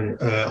return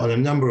on a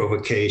number of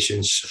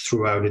occasions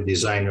throughout the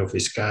design of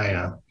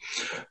Vizcaya.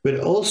 But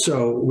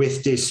also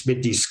with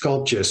these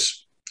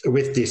sculptures,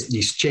 with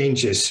these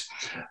changes,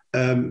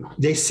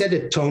 they set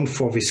a tone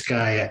for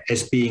Vizcaya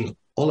as being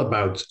all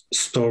about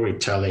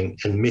storytelling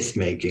and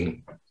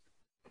myth-making.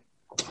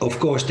 Of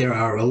course, there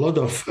are a lot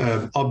of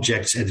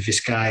objects at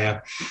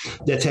Vizcaya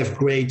that have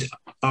great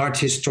art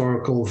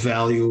historical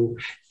value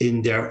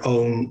in their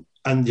own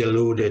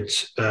undiluted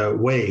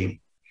way.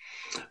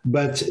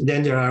 But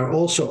then there are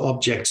also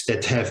objects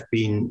that have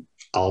been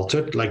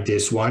altered, like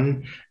this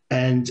one,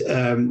 and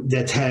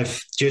that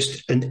have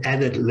just an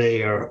added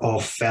layer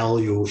of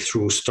value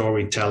through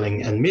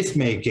storytelling and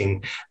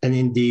myth-making. And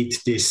indeed,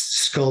 this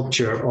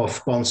sculpture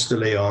of Ponce de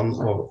Leon,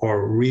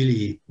 or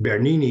really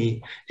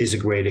Bernini, is a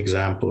great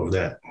example of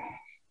that.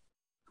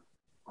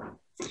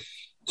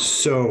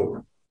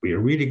 So we are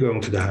really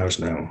going to the house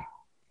now.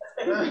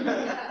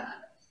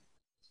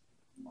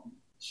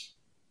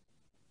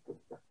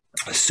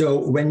 So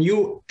when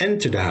you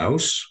enter the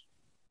house,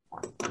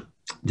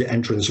 the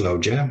entrance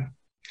loggia,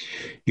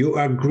 you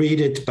are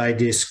greeted by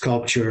this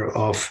sculpture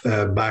of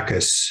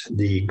Bacchus,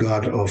 the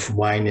god of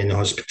wine and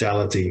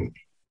hospitality.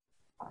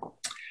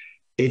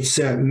 It's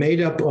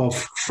made up of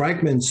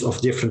fragments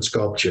of different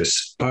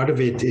sculptures. Part of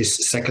it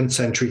is 2nd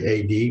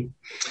century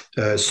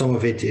AD. Some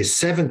of it is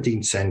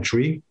 17th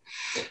century.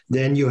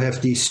 Then you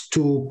have these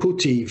two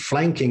putti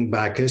flanking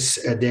backers.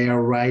 They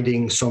are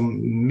riding some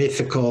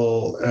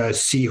mythical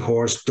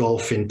seahorse,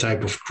 dolphin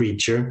type of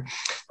creature.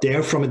 They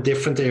are from a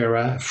different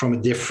era, from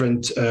a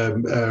different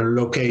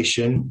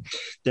location.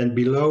 Then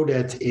below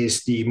that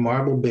is the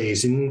marble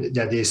basin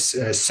that is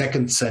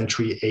 2nd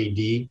century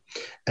AD.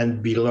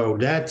 And below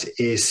that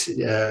is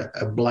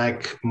a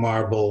black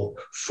marble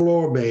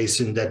floor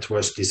basin that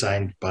was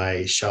designed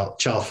by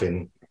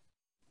Chalfin.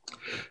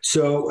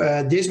 So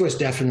this was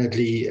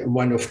definitely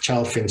one of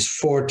Chalfin's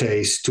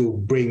fortes, to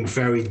bring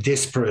very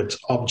disparate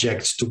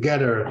objects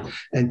together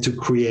and to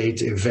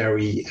create a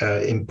very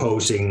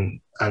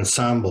imposing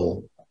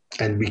ensemble.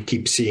 And we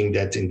keep seeing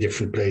that in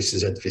different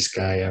places at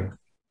Vizcaya.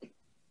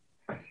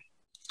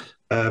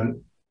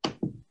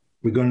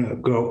 We're going to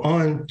go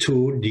on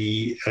to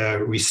the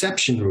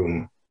reception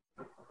room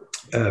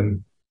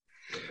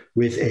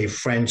with a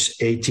French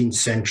 18th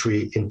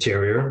century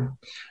interior.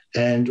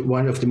 And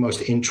one of the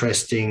most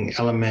interesting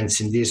elements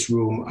in this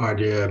room are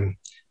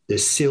the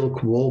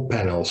silk wall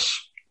panels.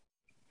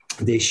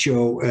 They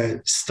show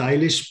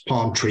stylish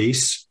palm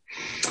trees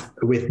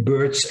with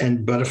birds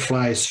and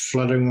butterflies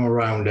fluttering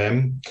around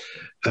them.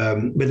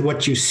 But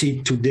what you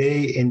see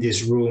today in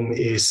this room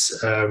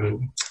is a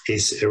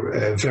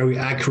very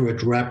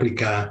accurate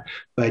replica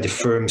by the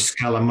firm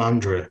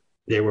Scalamandre.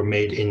 They were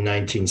made in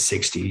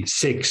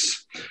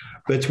 1966.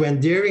 But when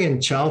Deering and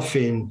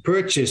Chalfin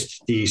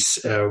purchased these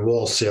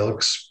wall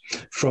silks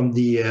from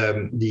the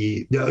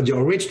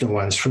original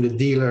ones from the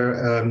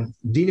dealer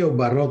Dino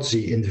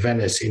Barozzi in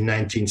Venice in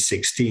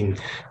 1916,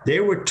 they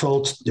were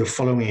told the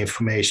following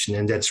information,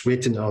 and that's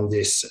written on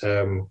this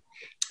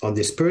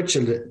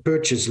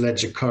purchase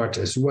ledger card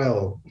as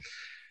well.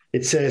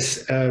 It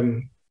says,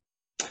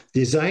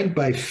 designed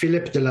by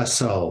Philippe de La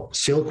Salle,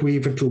 silk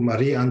weaver to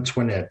Marie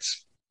Antoinette,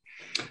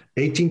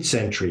 18th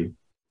century,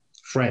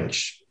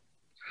 French.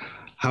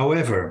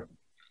 However,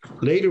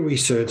 later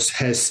research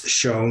has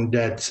shown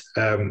that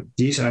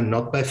these are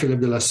not by Philippe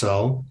de La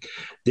Salle.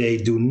 They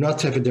do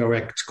not have a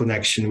direct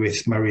connection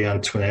with Marie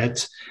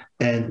Antoinette,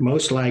 and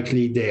most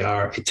likely they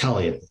are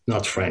Italian,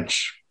 not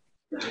French.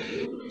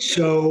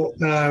 So,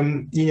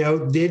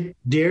 did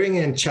Deering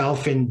and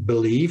Chalfin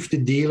believe the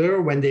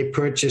dealer when they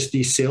purchased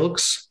these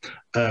silks?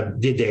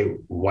 Did they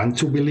want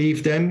to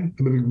believe him?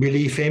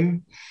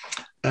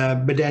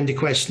 But then the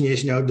question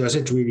is, does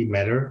it really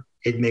matter?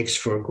 It makes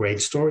for great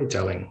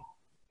storytelling.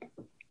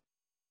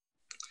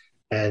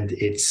 And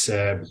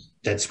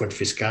that's what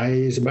Vizcaya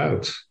is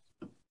about.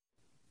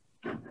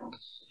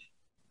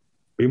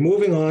 We're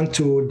moving on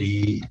to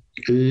the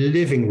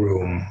living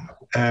room.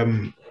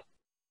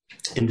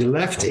 In the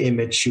left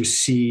image, you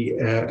see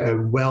a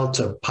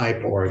Welter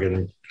pipe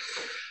organ.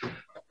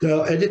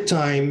 Now, at the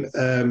time,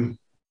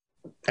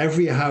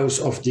 every house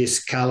of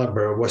this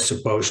caliber was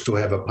supposed to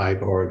have a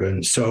pipe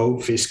organ. So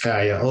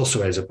Vizcaya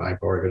also has a pipe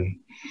organ.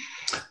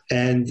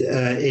 And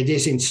it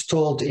is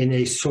installed in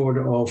a sort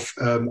of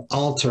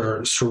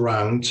altar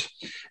surround.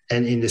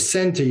 And in the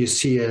center, you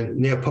see a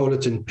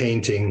Neapolitan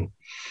painting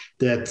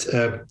that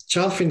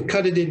Chalfin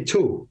cut it in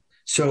two.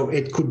 So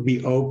it could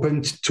be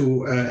opened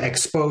to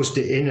expose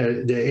the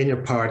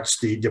inner parts,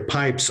 the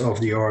pipes of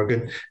the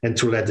organ, and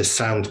to let the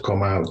sound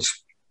come out.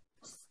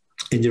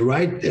 In the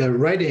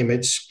right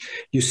image,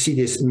 you see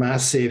this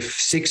massive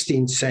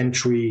 16th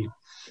century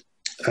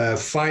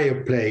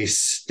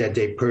fireplace that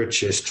they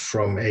purchased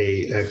from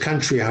a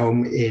country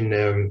home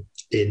in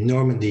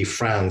Normandy,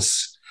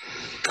 France.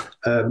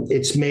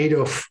 It's made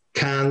of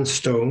can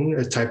stone,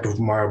 a type of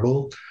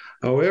marble.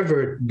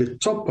 However, the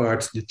top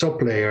part, the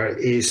top layer,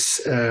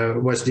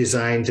 was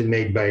designed and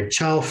made by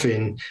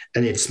Chalfin,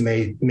 and it's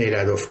made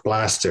out of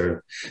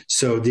plaster.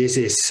 So this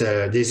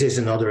is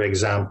another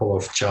example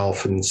of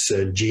Chalfin's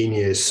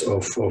genius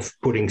of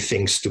putting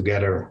things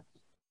together.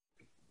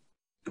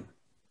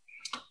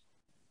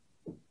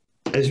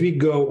 As we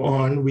go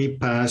on, we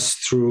pass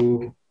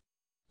through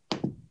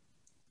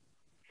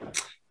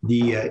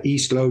the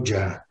East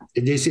Loggia.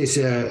 This is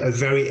a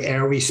very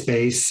airy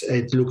space.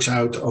 It looks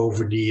out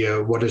over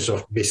the waters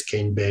of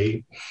Biscayne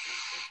Bay.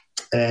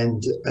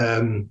 And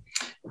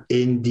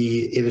in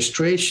the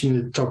illustration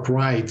at the top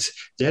right,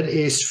 that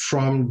is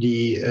from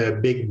the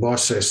Big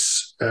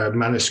Boss's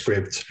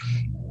manuscript.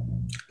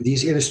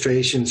 These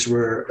illustrations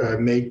were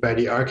made by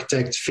the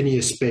architect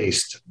Phineas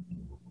Paste.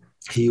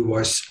 He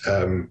was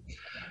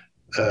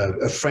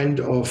a friend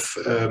of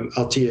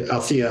Althea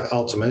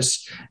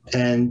Altemus,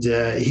 and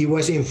he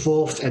was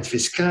involved at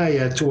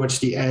Vizcaya towards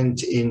the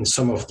end in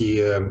some of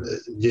the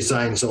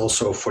designs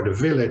also for the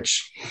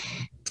village.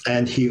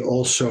 And he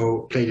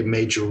also played a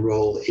major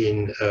role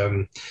in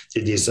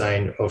the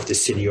design of the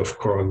city of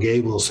Coral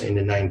Gables in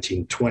the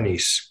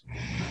 1920s.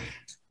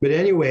 But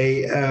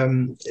anyway,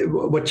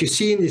 what you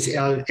see in this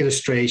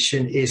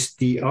illustration is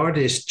the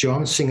artist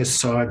John Singer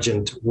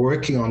Sargent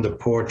working on the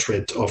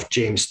portrait of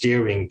James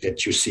Deering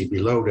that you see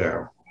below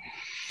there.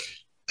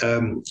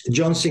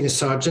 John Singer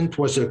Sargent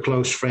was a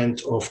close friend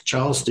of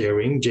Charles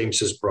Deering,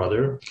 James's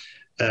brother.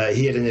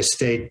 He had an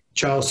estate,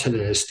 Charles had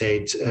an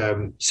estate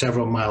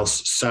several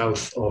miles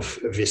south of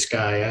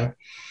Vizcaya.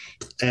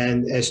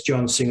 And as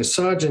John Singer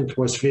Sargent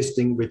was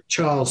visiting with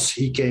Charles,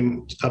 he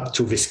came up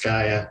to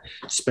Vizcaya,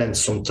 spent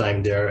some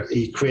time there.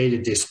 He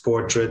created this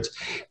portrait.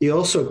 He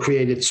also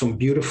created some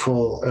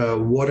beautiful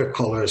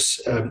watercolors.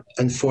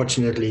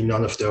 Unfortunately,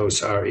 none of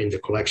those are in the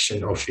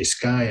collection of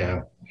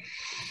Vizcaya.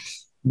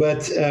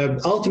 But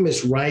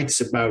Ultimus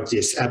writes about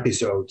this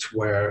episode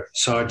where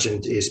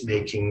Sargent is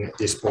making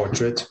this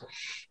portrait.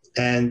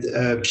 And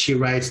she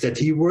writes that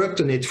he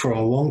worked on it for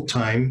a long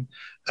time,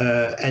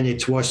 and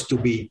it was to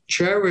be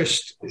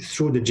cherished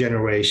through the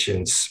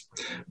generations.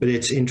 But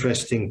it's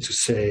interesting to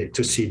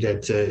see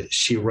that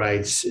she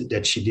writes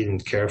that she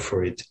didn't care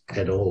for it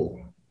at all.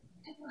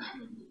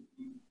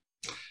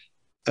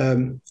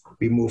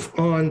 We move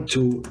on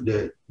to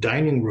the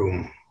dining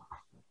room.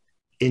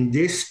 In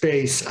this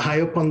space,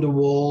 high up on the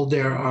wall,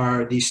 there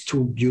are these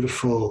two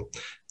beautiful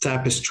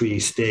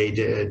tapestries.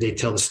 They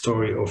tell the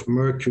story of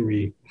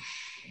Mercury.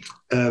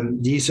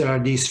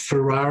 These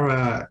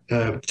Ferrara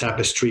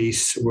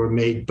tapestries were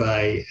made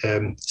by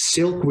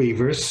silk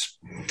weavers,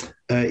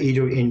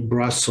 either in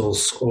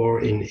Brussels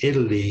or in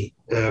Italy,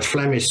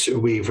 Flemish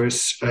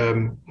weavers.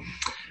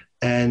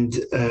 And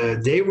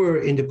they were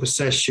in the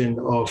possession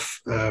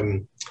of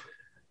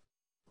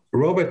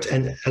Robert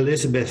and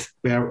Elizabeth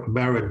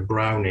Barrett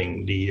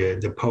Browning,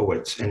 the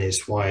poet, and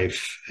his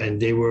wife,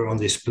 and they were on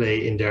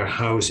display in their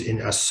house in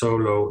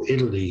Asolo,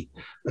 Italy,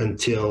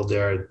 until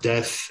their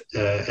death,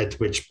 at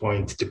which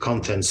point the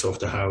contents of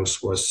the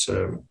house was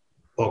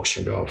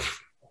auctioned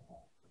off.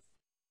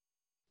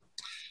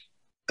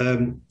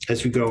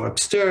 As we go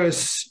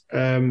upstairs,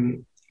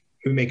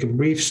 we make a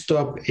brief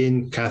stop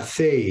in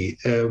Cathay,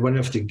 one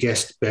of the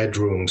guest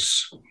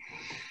bedrooms.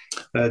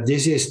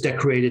 This is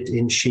decorated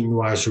in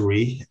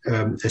chinoiserie,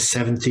 a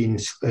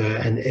 17th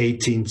and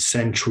 18th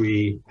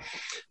century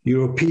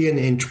European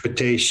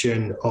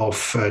interpretation of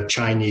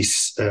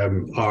Chinese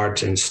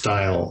art and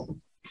style.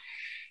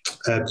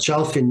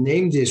 Chalfin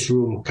named this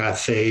room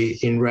Cathay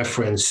in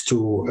reference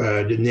to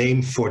the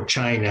name for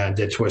China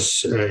that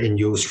was in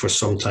use for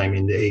some time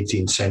in the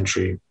 18th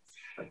century.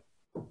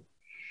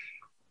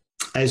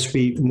 As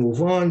we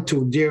move on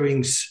to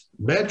Deering's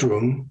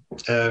bedroom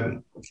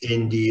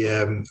in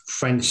the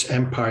French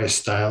Empire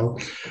style,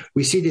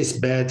 we see this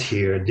bed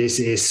here. This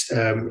is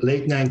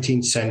late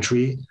 19th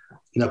century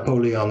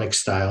Napoleonic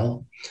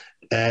style.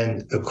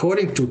 And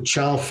according to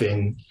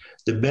Chalfin,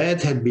 the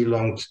bed had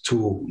belonged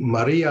to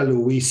Maria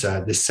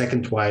Luisa, the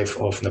second wife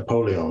of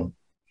Napoleon.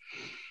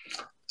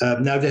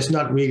 Now, there's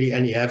not really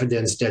any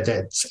evidence that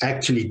that's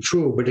actually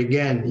true, but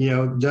again, you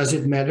know, does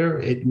it matter?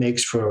 It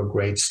makes for a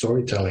great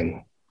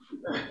storytelling.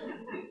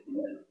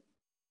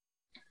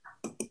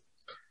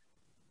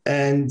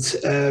 And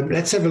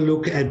let's have a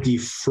look at the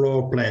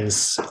floor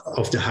plans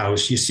of the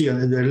house. You see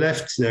on the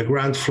left, the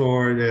ground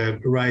floor, the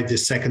right, the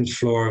second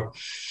floor.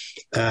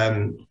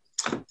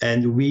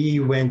 And we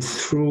went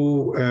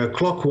through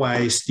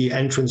clockwise the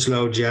entrance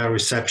loggia,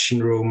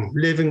 reception room,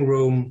 living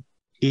room,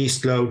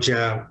 east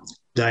loggia,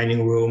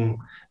 dining room,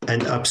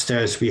 and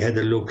upstairs we had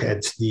a look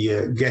at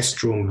the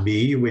guest room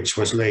B, which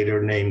was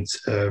later named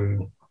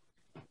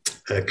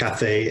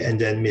Cathay, and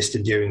then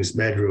Mr. Deering's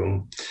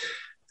bedroom.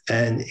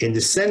 And in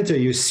the center,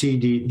 you see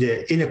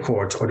the inner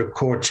court or the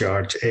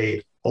courtyard,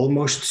 a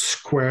almost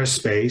square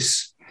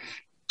space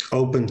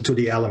open to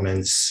the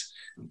elements.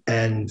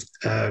 And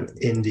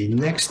in the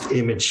next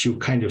image, you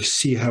kind of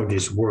see how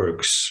this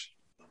works.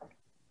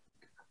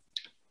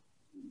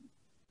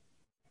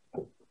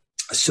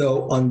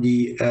 So on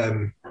the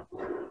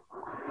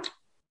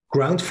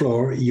ground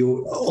floor,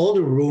 all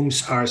the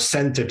rooms are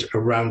centered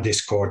around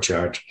this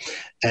courtyard.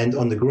 And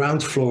on the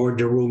ground floor,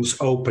 the rooms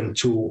open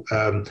to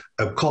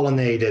a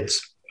colonnaded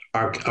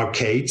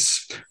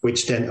arcades,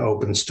 which then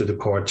opens to the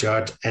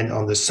courtyard. And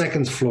on the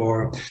second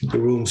floor, the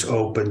rooms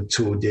open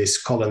to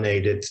this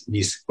colonnaded,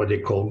 these what they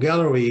call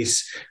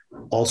galleries,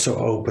 also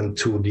open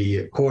to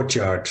the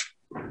courtyard.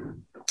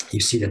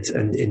 You see that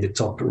in the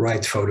top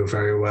right photo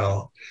very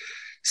well.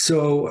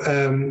 So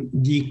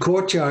the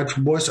courtyard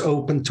was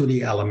open to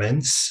the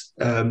elements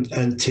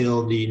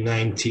until the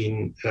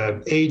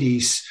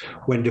 1980s,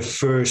 when the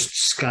first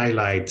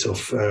skylight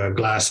of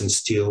glass and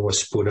steel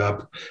was put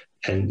up.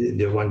 And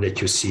the one that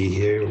you see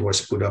here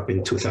was put up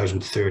in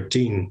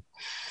 2013.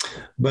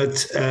 But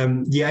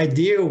the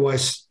idea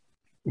was,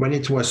 when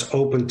it was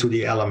open to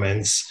the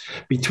elements,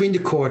 between the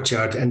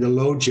courtyard and the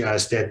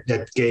loggias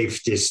that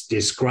gave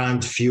this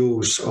grand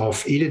views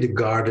of either the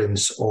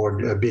gardens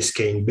or the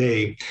Biscayne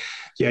Bay,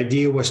 the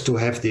idea was to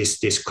have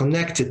this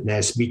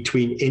connectedness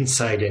between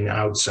inside and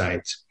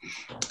outside.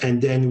 And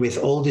then with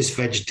all this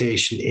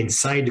vegetation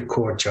inside the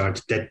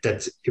courtyard,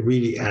 that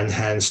really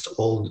enhanced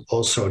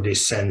also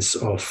this sense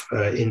of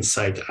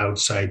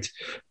inside-outside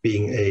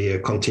being a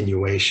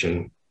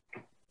continuation.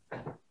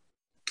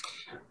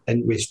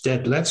 And with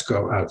that, let's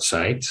go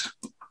outside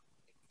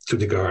to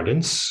the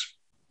gardens.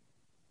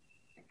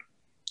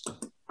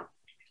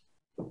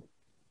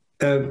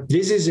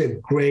 This is a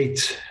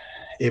great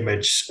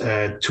image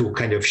to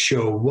kind of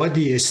show what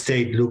the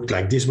estate looked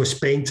like. This was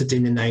painted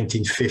in the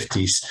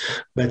 1950s,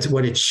 but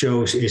what it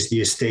shows is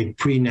the estate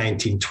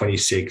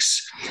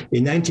pre-1926.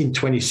 In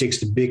 1926,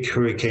 the big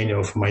hurricane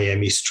of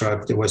Miami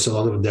struck. There was a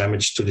lot of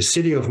damage to the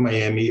city of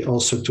Miami,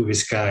 also to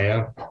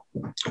Vizcaya.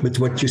 But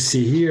what you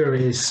see here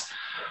is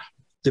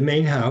the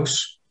main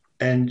house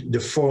and the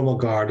formal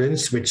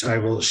gardens, which I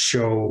will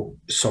show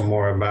some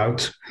more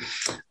about.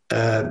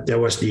 There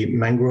was the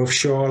mangrove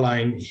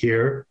shoreline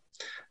here,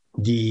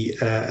 the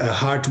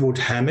hardwood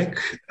hammock,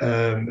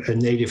 a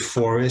native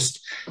forest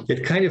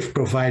that kind of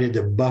provided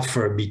a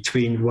buffer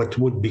between what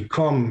would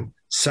become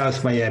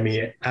South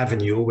Miami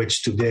Avenue,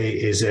 which today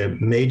is a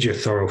major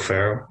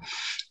thoroughfare,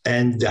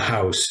 and the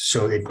house.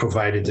 So it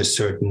provided a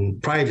certain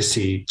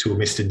privacy to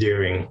Mr.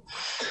 Deering.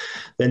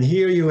 Then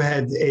here you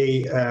had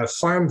a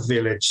farm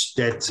village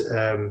that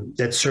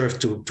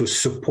served to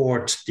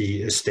support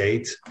the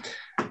estate.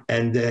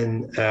 And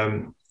then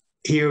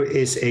here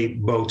is a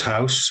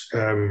boathouse.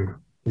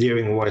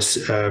 Deering was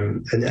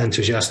an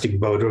enthusiastic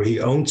boater. He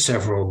owned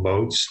several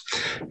boats.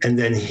 And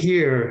then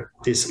here,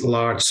 this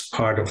large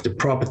part of the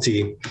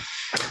property,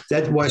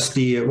 that was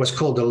what's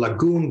called the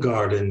lagoon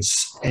gardens.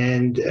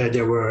 And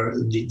there were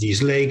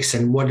these lakes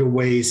and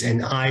waterways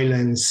and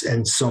islands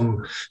and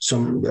some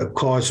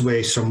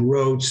causeways, some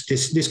roads.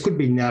 This could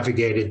be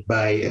navigated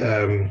by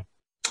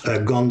a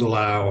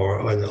gondola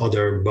or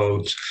another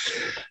boat.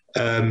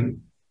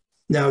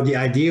 Now, the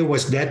idea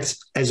was that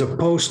as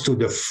opposed to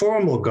the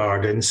formal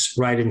gardens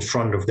right in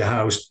front of the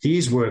house,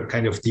 these were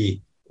kind of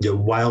the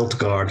wild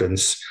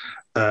gardens,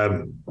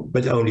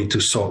 but only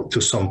to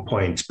some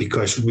point,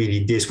 because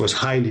really this was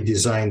highly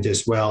designed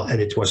as well,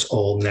 and it was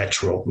all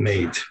natural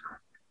made.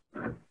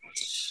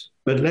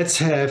 But let's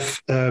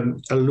have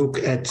a look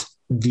at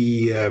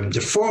the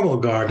formal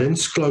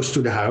gardens close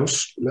to the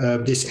house.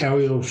 This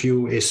aerial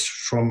view is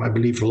from, I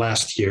believe,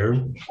 last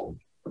year.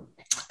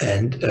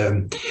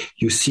 And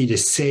you see the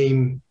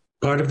same,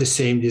 part of the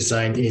same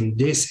design in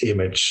this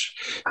image.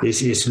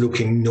 This is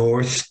looking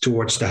north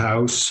towards the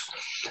house.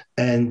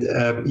 And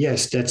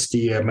yes, that's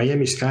the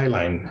Miami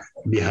skyline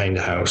behind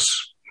the house.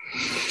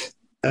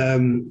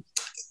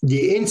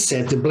 The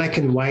inset, the black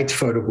and white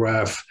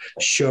photograph,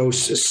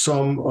 shows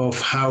some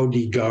of how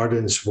the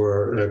gardens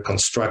were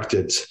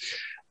constructed.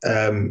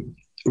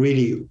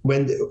 Really,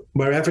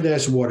 wherever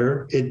there's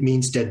water, it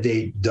means that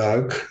they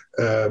dug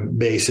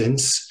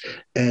basins,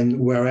 and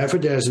wherever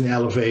there's an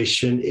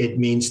elevation, it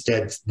means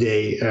that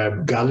they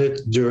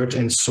gathered dirt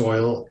and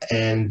soil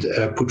and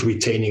put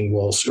retaining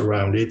walls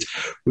around it.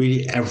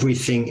 Really,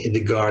 everything in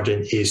the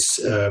garden is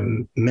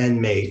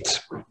man-made.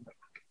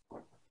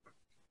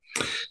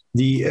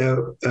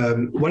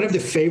 One of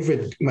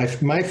the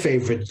my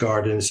favorite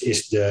gardens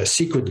is the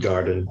secret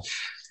garden.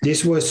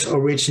 This was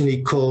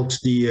originally called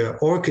the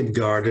orchid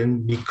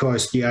garden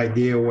because the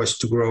idea was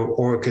to grow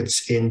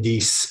orchids in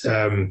these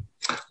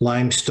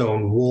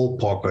limestone wall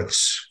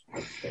pockets.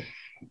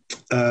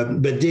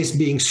 But this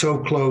being so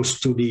close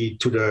to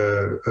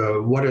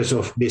the waters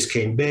of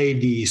Biscayne Bay,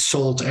 the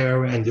salt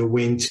air and the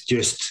wind,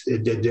 just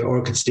the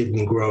orchids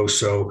didn't grow.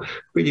 So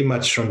pretty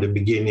much from the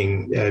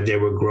beginning, they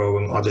were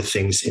growing other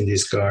things in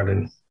this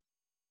garden.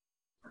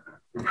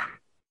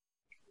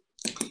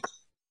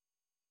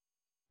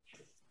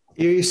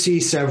 Here you see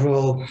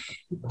several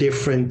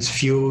different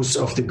views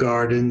of the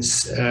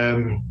gardens.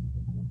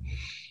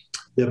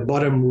 The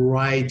bottom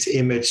right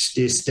image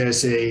is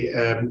there's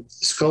a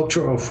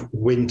sculpture of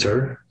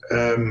winter.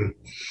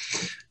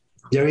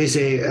 There is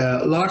a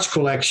large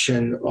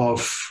collection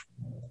of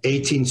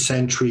 18th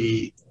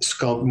century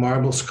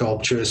marble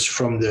sculptures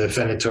from the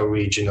Veneto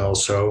region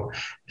also,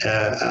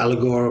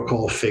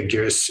 allegorical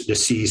figures, the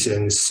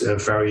seasons,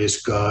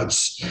 various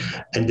gods.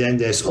 And then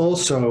there's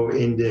also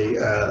in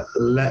the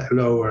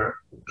lower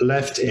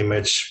left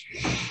image,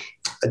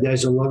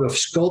 there's a lot of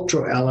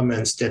sculptural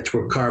elements that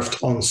were carved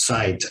on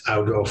site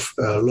out of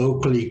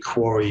locally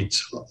quarried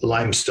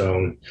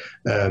limestone.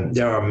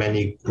 There are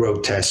many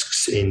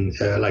grotesques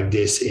like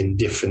this in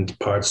different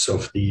parts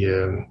of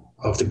the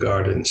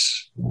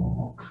gardens.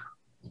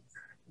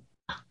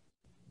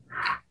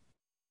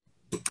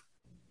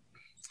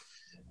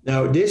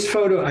 Now, this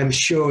photo I'm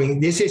showing,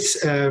 this is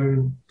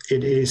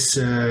it is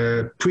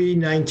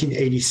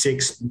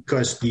pre-1986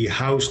 because the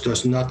house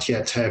does not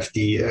yet have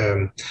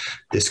the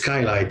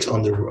skylight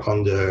on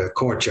the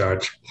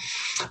courtyard.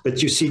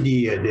 But you see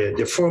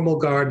the formal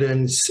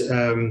gardens,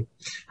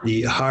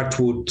 the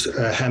hardwood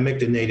hammock,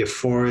 the native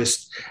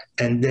forest,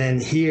 and then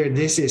here,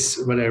 this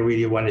is what I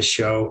really want to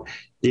show.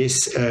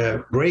 This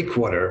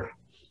breakwater.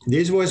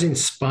 This was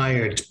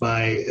inspired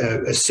by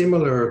a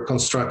similar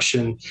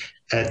construction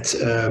at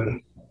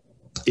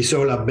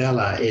Isola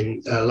Bella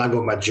in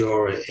Lago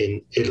Maggiore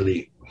in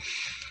Italy.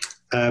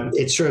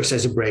 It serves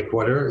as a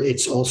breakwater.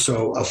 It's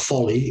also a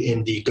folly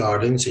in the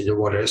gardens, in the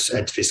waters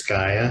at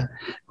Vizcaya.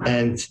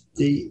 And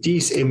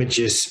these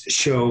images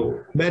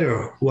show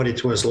better what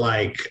it was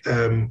like.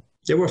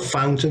 There were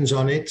fountains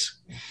on it,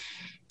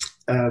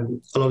 a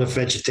lot of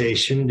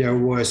vegetation. There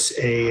was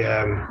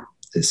a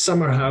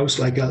summer house,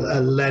 like a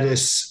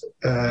lattice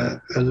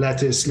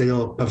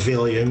little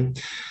pavilion.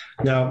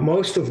 Now,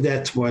 most of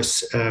that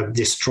was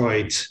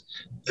destroyed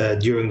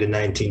during the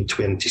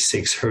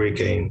 1926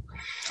 hurricane.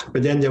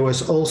 But then there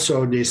was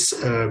also this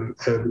an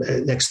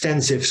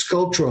extensive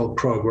sculptural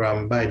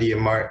program by the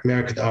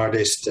American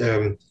artist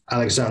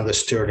Alexander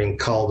Sterling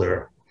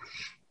Calder.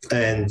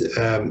 And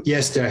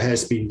yes, there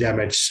has been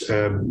damage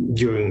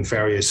during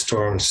various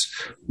storms,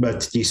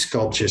 but these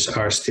sculptures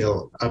are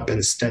still up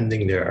and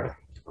standing there.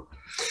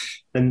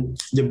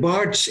 And the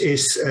barge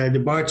is,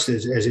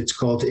 as it's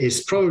called,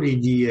 is probably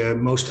the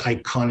most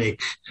iconic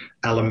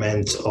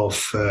element of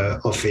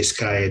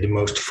Vizcaya, the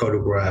most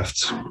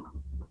photographed.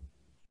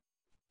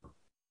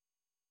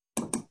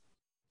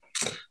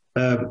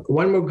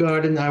 One more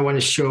garden I want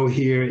to show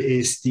here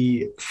is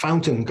the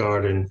fountain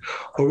garden.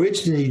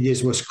 Originally,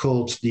 this was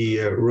called the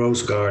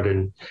rose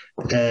garden.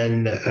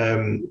 And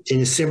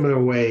in a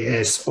similar way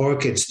as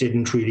orchids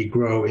didn't really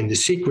grow in the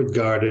secret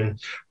garden,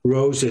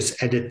 roses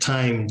at the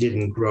time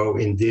didn't grow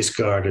in this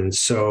garden.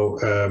 So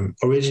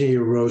originally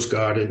a rose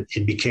garden,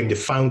 it became the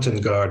fountain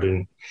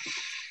garden.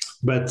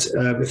 But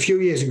a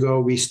few years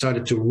ago, we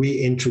started to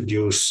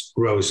reintroduce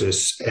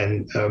roses,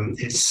 and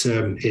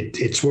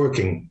it's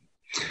working.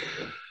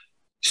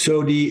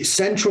 So the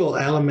central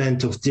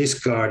element of this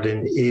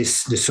garden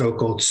is the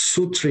so-called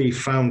Sutri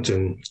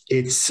fountain.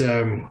 It's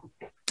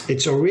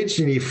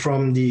originally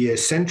from the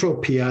central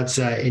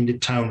piazza in the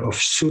town of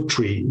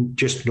Sutri,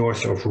 just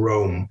north of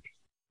Rome.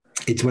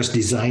 It was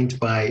designed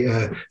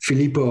by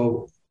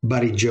Filippo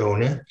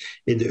Barigione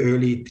in the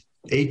early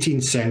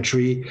 18th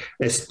century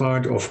as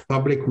part of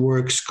public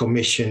works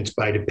commissioned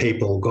by the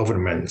papal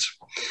government.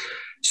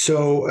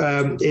 So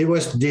it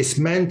was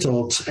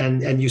dismantled,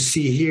 and you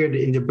see here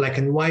in the black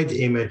and white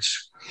image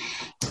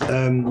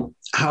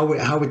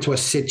how it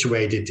was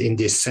situated in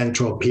this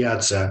central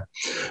piazza.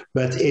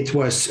 But it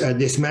was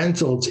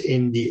dismantled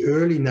in the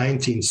early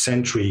 19th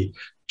century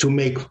to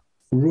make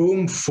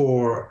room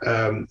for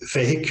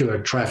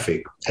vehicular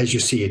traffic. As you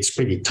see, it's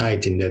pretty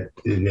tight in that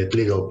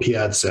little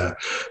piazza.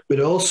 But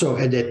also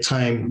at that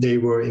time, they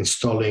were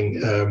installing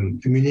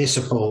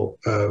municipal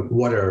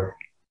water.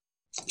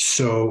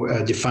 So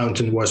the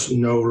fountain was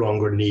no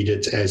longer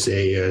needed as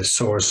a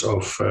source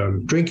of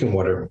drinking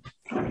water.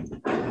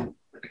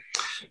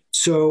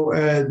 So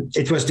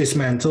it was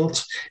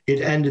dismantled.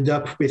 It ended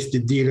up with the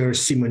dealer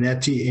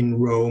Simonetti in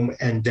Rome,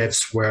 and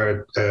that's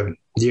where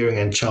Deering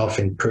and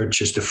Chalfin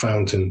purchased the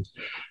fountain.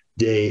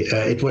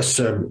 It was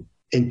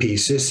in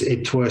pieces.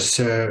 It was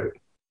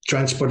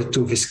transported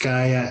to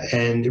Vizcaya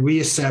and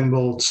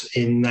reassembled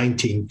in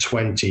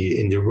 1920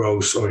 in the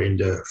rose or in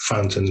the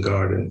fountain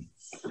garden.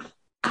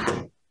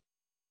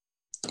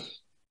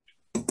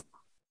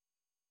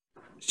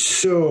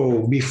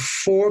 So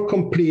before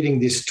completing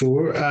this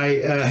tour,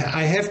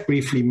 I have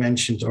briefly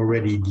mentioned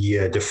already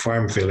the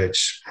farm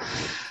village,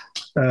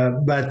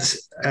 but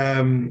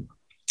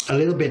a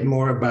little bit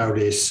more about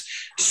this.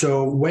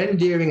 So when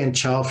Deering and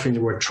Chalfin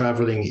were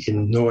traveling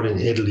in northern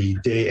Italy,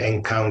 they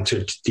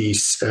encountered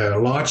these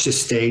large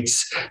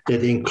estates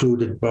that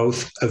included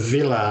both a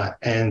villa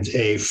and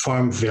a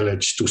farm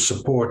village to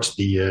support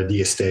the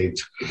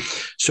estate.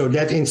 So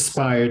that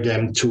inspired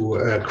them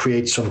to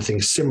create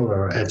something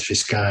similar at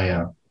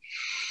Vizcaya.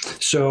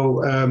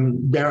 So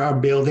there are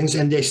buildings,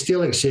 and they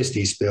still exist,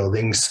 these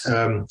buildings.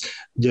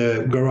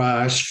 The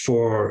garage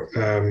for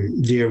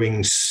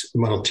Deering's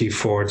Model T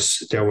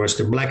Fords. There was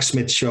the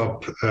blacksmith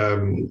shop,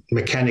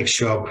 mechanic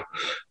shop,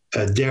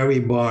 a dairy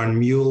barn,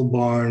 mule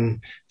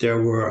barn.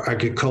 There were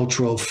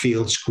agricultural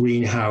fields,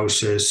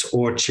 greenhouses,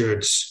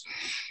 orchards.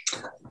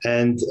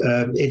 And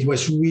it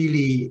was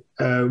really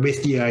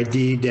with the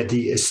idea that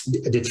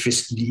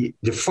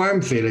the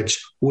farm village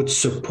would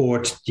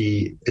support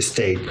the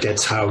estate.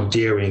 That's how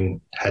Deering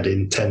had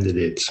intended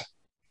it.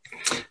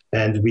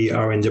 And we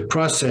are in the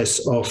process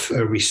of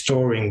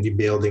restoring the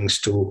buildings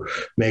to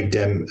make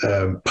them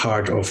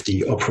part of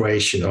the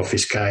operation of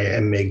Vizcaya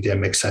and make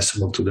them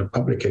accessible to the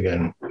public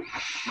again.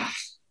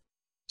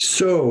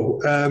 So,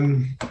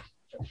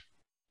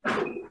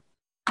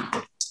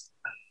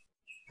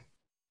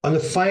 on a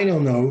final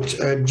note,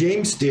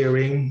 James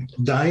Deering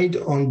died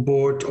on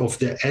board of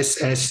the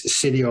SS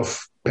City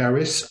of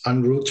Paris,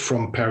 en route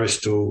from Paris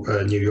to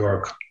New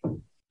York.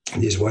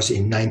 This was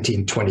in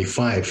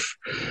 1925.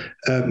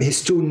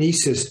 His two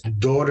nieces,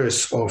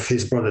 daughters of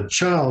his brother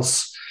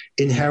Charles,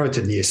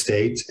 inherited the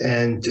estate,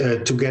 and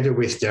together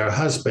with their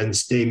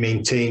husbands, they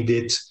maintained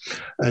it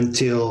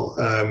until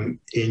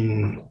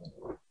in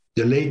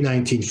the late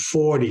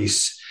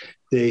 1940s,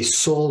 they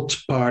sold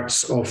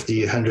parts of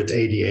the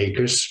 180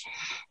 acres.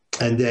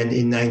 And then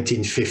in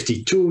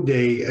 1952,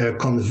 they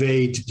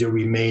conveyed the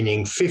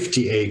remaining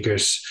 50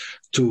 acres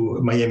to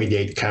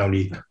Miami-Dade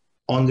County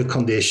on the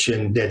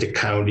condition that the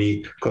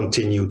county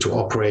continue to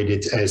operate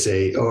it as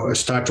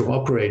start to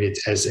operate it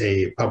as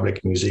a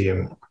public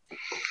museum.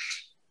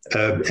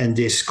 And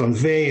this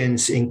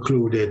conveyance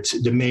included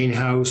the main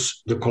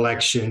house, the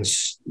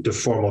collections, the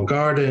formal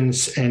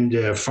gardens, and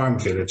the farm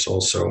village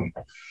also.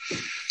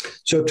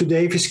 So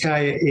today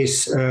Vizcaya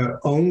is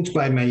owned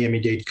by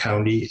Miami-Dade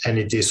County, and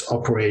it is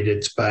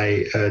operated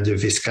by the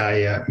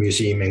Vizcaya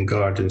Museum and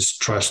Gardens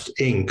Trust,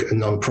 Inc., a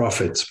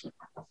nonprofit.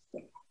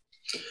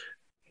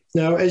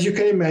 Now, as you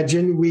can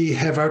imagine, we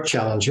have our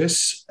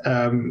challenges.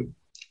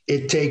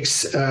 It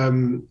takes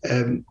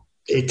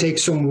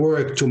some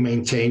work to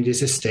maintain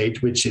this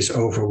estate, which is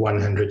over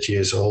 100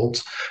 years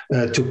old,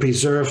 to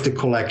preserve the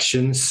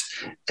collections.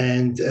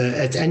 And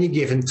at any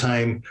given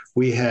time,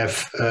 we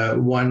have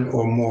one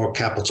or more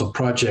capital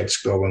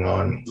projects going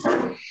on.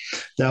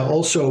 Now,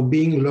 also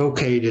being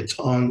located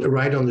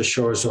right on the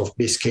shores of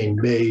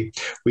Biscayne Bay,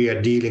 we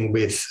are dealing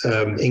with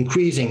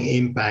increasing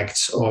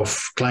impacts of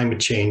climate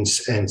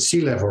change and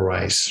sea level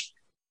rise.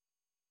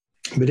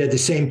 But at the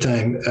same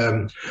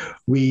time,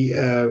 we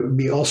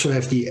also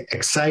have the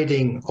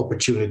exciting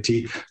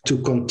opportunity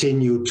to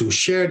continue to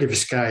share the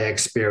Vizcaya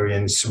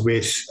experience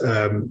with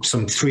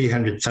some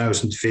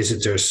 300,000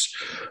 visitors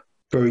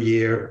per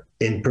year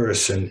in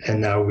person. And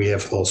now we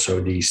have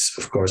also these,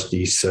 of course,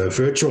 these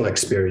virtual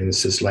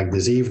experiences like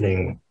this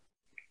evening.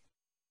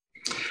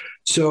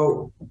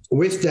 So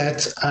with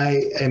that,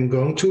 I am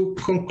going to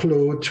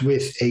conclude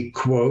with a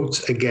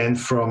quote again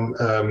from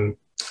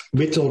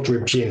Witold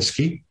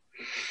Rybczynski,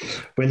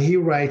 when he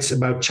writes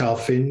about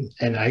Chalfin,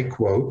 and I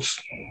quote,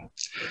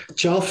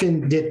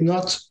 "Chalfin did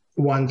not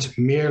want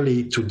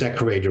merely to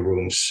decorate the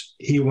rooms,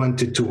 he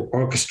wanted to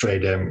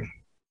orchestrate them.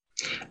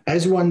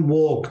 As one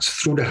walked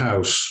through the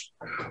house,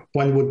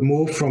 one would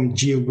move from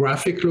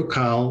geographic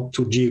locale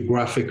to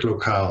geographic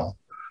locale,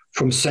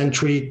 from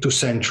century to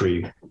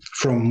century,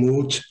 from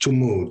mood to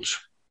mood,"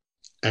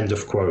 end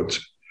of quote.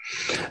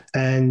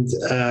 And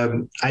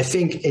I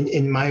think,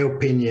 in my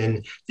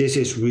opinion, this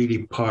is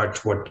really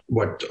part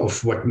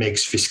of what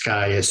makes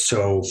Vizcaya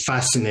so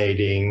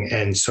fascinating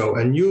and so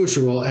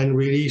unusual and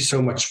really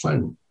so much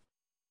fun.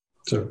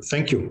 So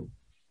thank you.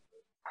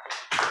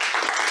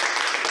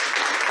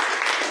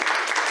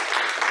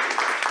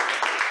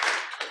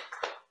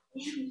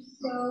 Thank you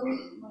so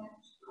much.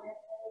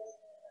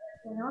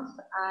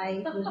 I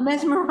was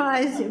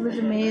mesmerized. It was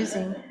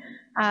amazing.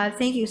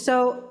 Thank you.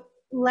 So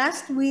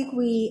last week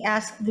we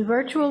asked the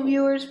virtual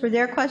viewers for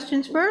their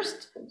questions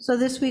first. So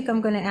this week I'm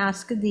going to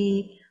ask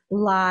the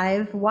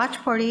live watch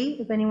party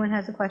if anyone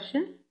has a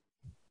question.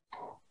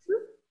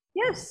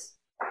 Yes.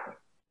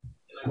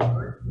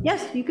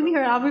 Yes, you can be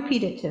heard. I'll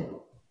repeat it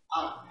too.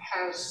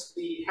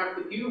 Have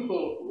the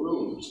beautiful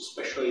rooms,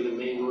 especially the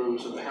main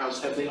rooms of the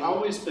house, have they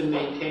always been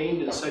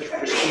maintained in such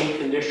pristine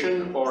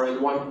condition, or at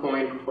one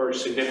point were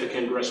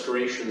significant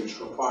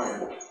restorations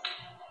required?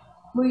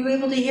 Were you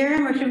able to hear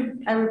him, or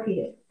should I repeat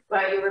it?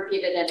 Well, you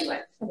repeat it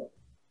anyway.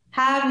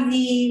 Have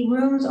the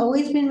rooms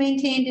always been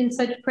maintained in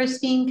such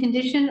pristine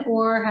condition,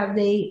 or have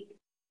they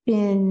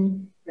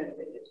been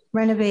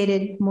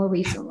renovated more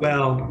recently?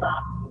 Well,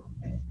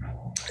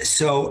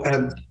 so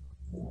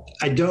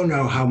I don't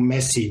know how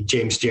messy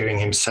James Deering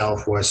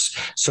himself was.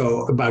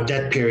 So about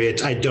that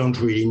period, I don't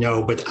really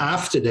know. But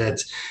after that,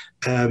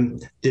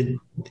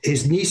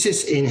 his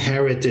nieces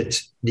inherited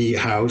the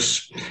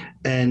house,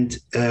 and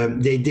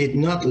they did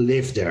not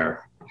live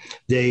there.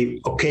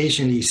 They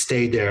occasionally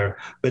stay there,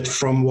 but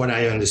from what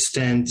I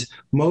understand,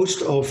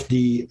 most of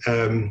the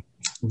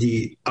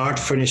art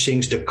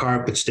furnishings, the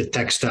carpets, the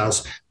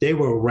textiles, they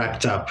were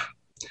wrapped up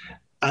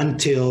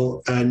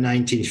until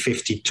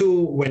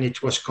 1952, when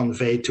it was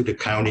conveyed to the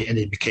county and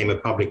it became a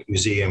public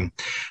museum.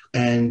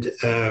 And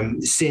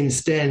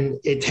since then,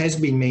 it has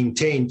been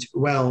maintained,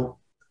 well,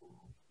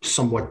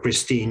 somewhat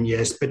pristine,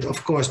 yes, but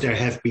of course there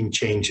have been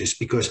changes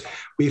because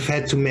we've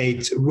had to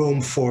make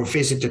room for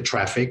visitor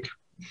traffic.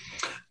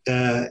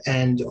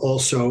 And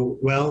also,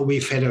 well,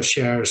 we've had our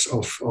shares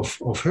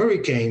of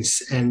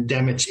hurricanes and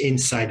damage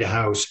inside the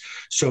house.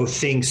 So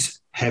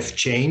things have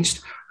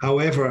changed.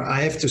 However,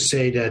 I have to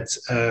say that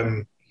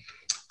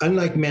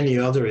unlike many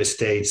other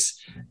estates,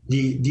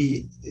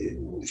 the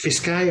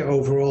Vizcaya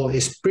overall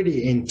is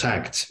pretty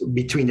intact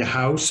between the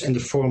house and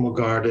the formal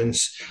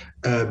gardens,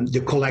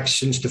 the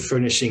collections, the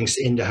furnishings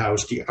in the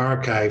house, the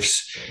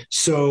archives.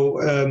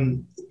 So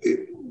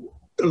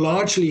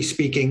largely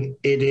speaking,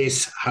 it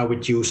is how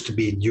it used to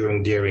be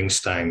during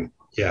Deering's time.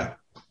 Yeah.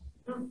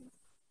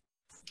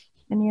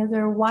 Any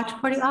other watch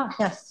party? Ah,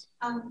 yes.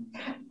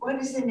 What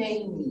does the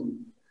name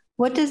mean?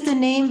 What does the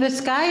name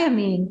Vizcaya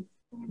mean?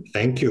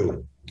 Thank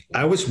you.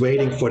 I was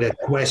waiting for that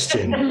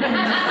question.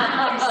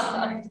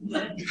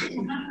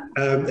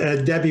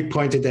 Debbie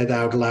pointed that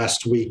out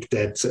last week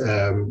that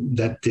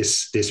that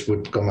this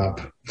would come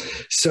up.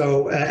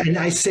 So, and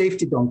I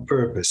saved it on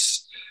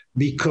purpose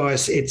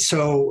because it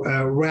so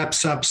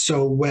wraps up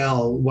so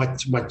well what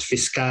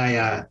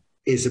Vizcaya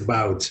is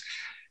about.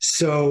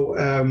 So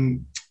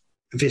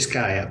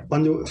Vizcaya.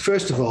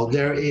 First of all,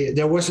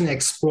 there was an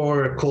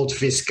explorer called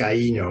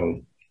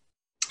Vizcaíno,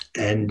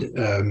 and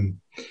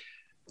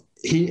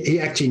he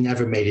actually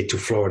never made it to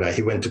Florida.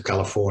 He went to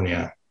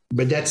California,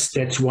 but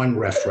that's one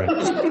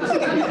reference.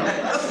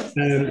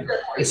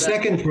 A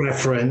second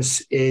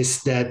reference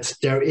is that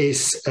there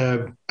is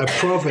a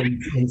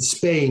province in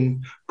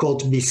Spain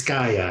called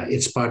Vizcaya.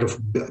 It's part of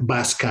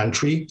Basque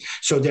country.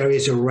 So there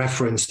is a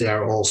reference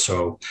there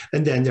also.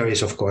 And then there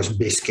is, of course,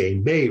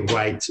 Biscayne Bay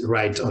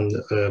right on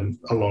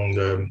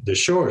along the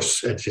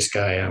shores at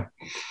Vizcaya.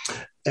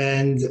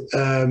 And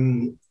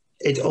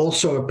it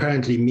also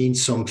apparently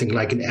means something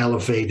like an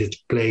elevated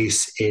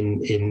place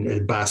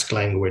in Basque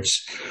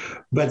language.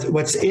 But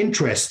what's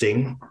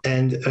interesting,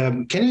 and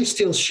can I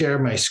still share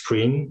my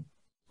screen?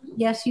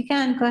 Yes, you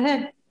can. Go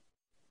ahead.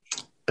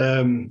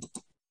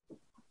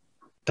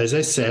 As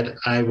I said,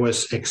 I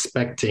was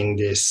expecting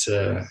this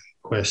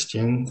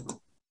question.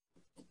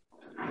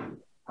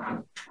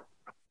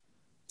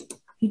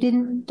 You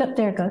didn't,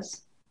 there it goes.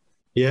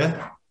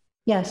 Yeah?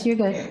 Yes, you're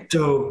good.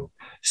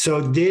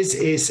 So this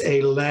is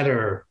a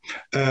letter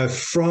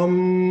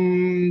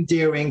from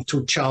Deering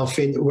to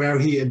Chalfin where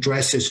he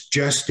addresses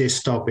just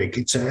this topic.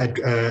 It's at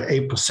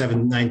April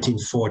 7,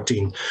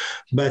 1914.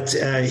 But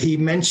he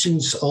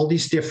mentions all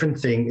these different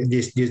things,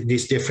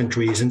 these different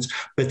reasons,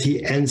 but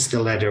he ends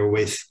the letter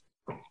with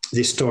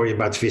this story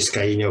about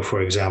Vizcaíno,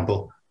 for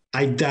example.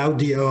 I doubt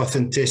the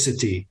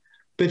authenticity,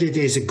 but it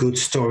is a good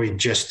story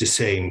just the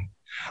same.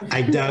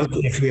 I doubt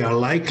if we are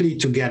likely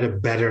to get a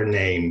better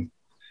name.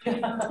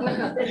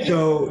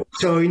 So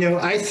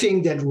I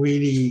think that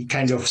really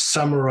kind of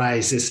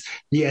summarizes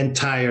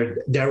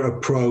their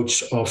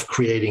approach of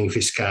creating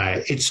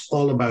Vizcaya. It's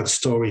all about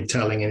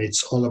storytelling and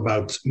it's all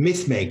about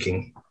myth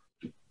making.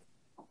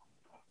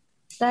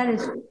 That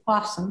is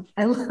awesome.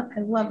 I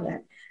love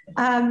that.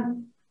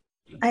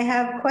 I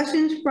have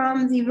questions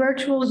from the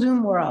virtual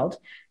Zoom world.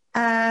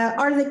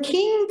 Are the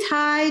king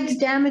tides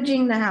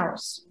damaging the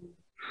house?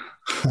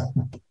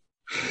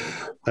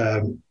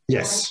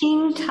 Yes.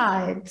 King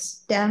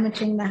tides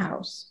damaging the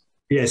house.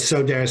 Yes,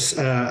 so there's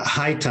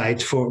high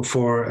tide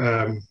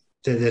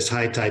there's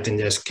high tide and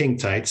there's king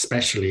tide,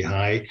 especially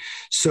high.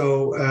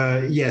 So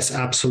yes,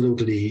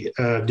 absolutely.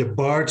 The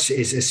barge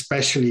is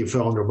especially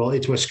vulnerable.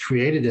 It was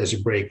created as a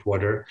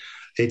breakwater.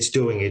 It's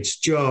doing its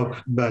job,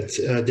 but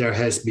there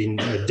has been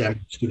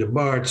damage to the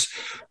barge,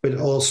 but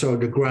also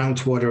the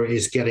groundwater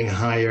is getting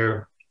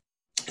higher.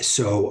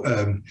 So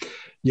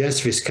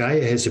yes,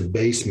 Vizcaya has a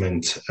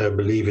basement,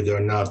 believe it or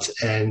not,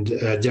 and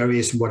there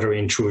is water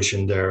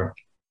intrusion there.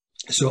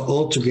 So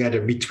altogether,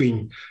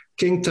 between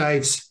king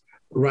tides,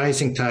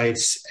 rising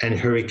tides, and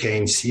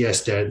hurricanes,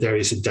 yes, there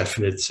is a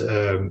definite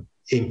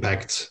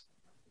impact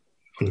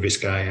on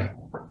Vizcaya.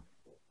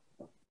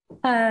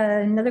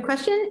 Another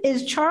question,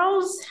 is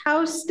Charles'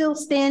 house still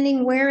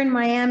standing? Where in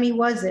Miami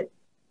was it?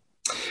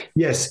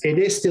 Yes, it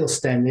is still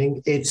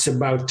standing. It's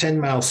about 10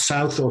 miles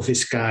south of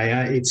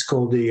Vizcaya. It's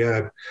called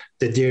the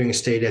Deering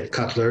Estate at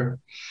Cutler.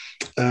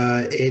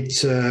 Charles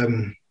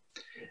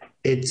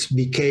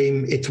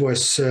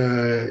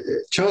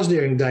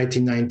Deering died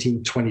in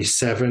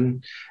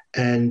 1927,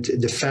 and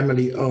the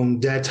family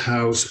owned that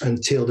house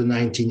until the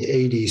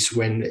 1980s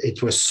when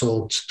it was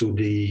sold to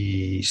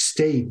the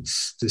state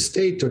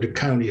or the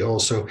county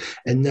also.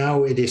 And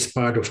now it is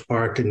part of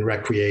Park and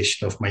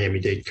Recreation of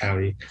Miami-Dade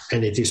County,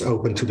 and it is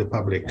open to the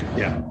public.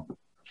 Yeah.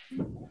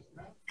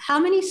 How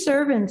many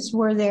servants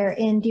were there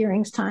in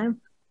Deering's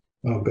time?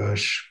 Oh,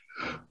 gosh.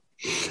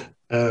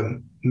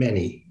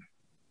 Many.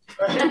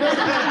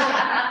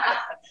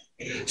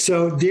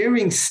 So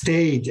Deering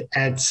stayed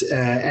at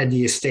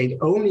the estate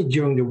only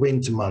during the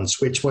winter months,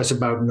 which was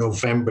about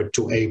November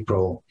to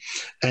April,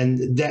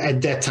 and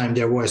at that time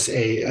there was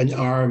an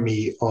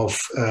army of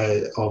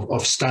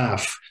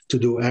staff to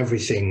do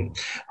everything,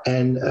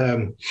 and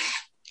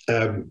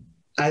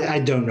I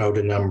don't know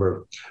the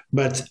number,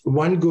 but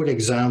one good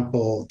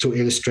example to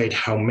illustrate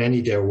how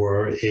many there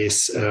were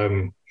is.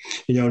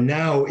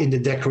 Now in the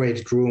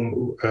decorated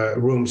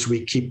rooms,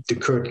 we keep the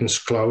curtains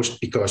closed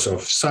because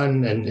of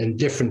sun and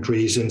different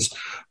reasons.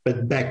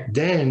 But back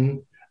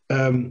then,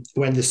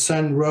 when the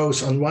sun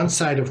rose on one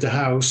side of the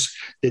house,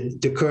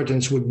 the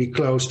curtains would be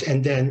closed,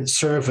 and then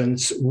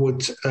servants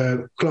would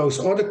close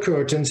other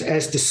curtains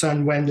as the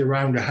sun went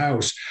around the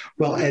house.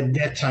 Well, at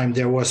that time,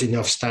 there was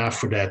enough staff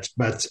for that,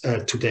 but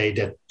today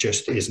that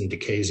just isn't the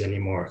case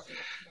anymore.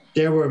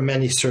 There were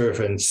many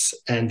servants,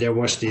 and there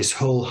was this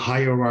whole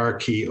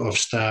hierarchy of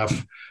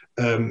staff.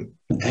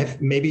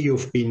 Maybe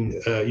you've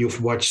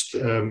watched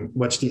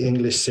the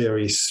English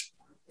series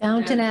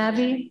Downton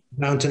Abbey.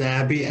 Downton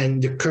Abbey,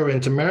 and the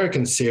current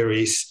American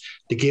series,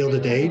 The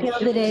Gilded Age.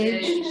 Gilded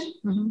Age.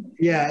 Mm-hmm.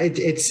 Yeah,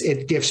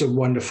 it gives a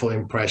wonderful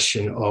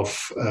impression of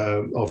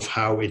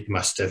how it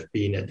must have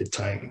been at the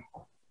time.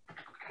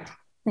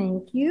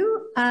 Thank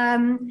you.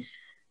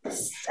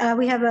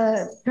 We have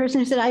a person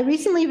who said, I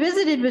recently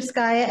visited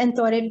Vizcaya and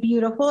thought it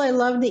beautiful. I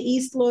love the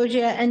East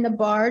Loggia and the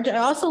barge. I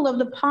also love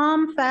the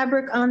palm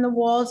fabric on the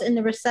walls in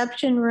the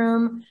reception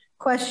room. ?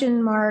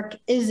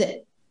 Is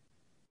it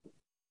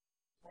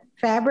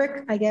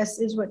fabric? I guess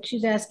is what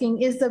she's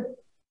asking. Are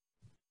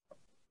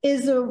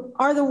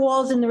the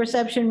walls in the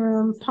reception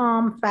room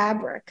palm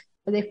fabric?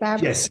 Are they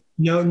fabric? Yes.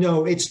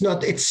 No, it's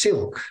not. It's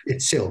silk.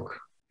 It's silk.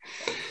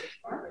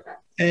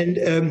 And,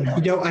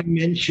 I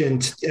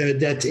mentioned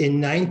that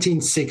in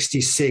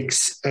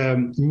 1966,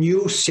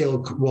 new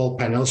silk wall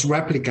panels,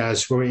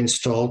 replicas, were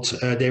installed.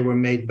 They were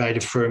made by the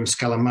firm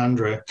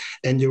Scalamandra.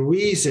 And the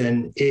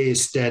reason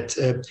is that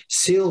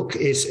silk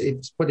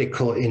it's what they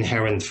call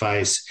inherent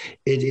vice.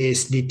 It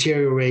is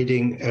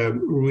deteriorating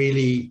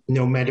really,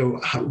 no matter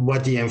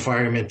what the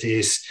environment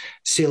is,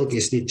 silk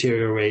is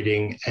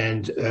deteriorating.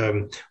 And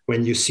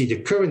when you see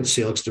the current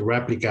silks, the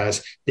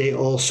replicas, they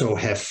also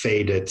have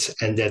faded,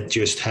 and that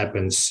just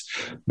happens.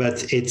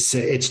 But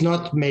it's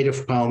not made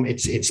of palm;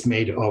 it's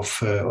made of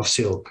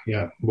silk,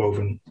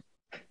 woven.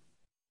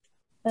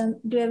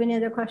 Do you have any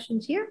other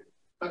questions here?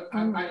 But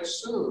I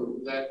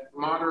assume that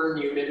modern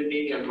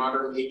humidity and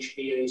modern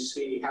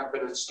HVAC have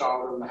been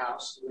installed in the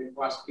house in the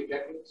last few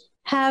decades.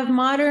 Have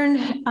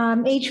modern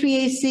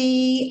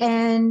HVAC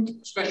and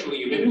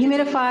especially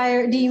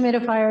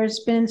dehumidifiers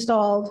been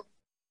installed?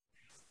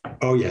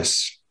 Oh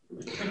yes.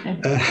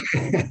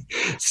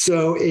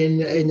 So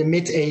in the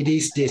mid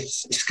 80s,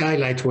 this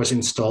skylight was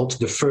installed,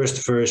 the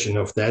first version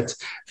of that,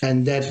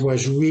 and that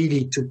was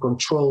really to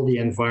control the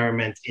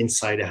environment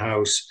inside the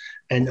house.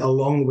 And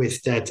along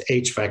with that,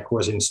 HVAC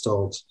was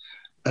installed.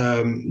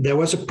 There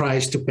was a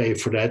price to pay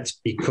for that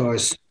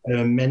because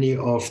many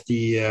of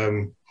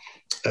the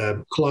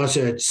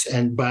closets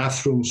and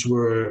bathrooms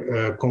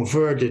were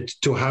converted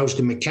to house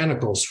the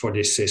mechanicals for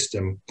this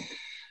system.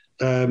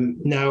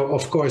 Now,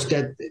 of course,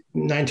 that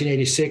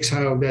 1986,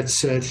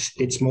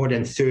 it's more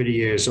than 30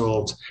 years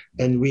old,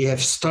 and we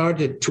have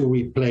started to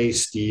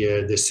replace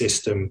the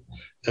system,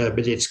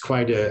 but it's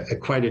quite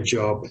a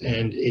job,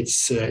 and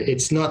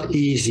it's not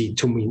easy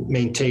to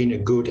maintain a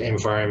good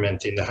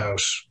environment in the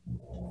house.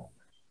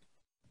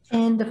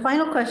 And the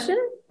final question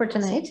for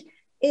tonight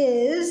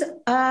is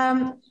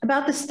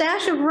about the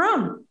stash of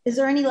rum. Is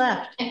there any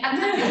left?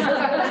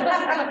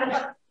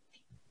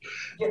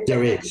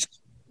 There is.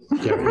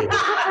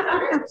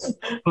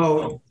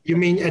 Oh, you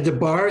mean at the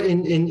bar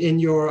in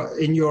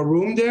your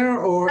room there,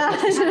 or? I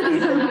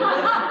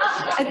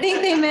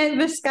think they meant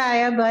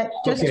Vizcaya, but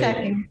just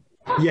checking.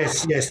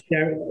 Yes.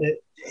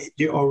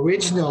 The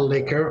original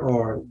liquor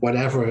or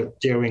whatever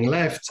Deering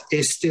left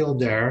is still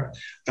there.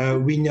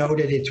 We know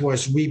that it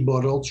was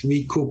rebottled,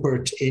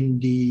 recoopered in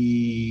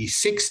the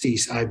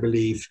 60s, I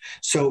believe.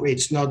 So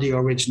it's not the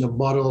original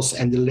bottles,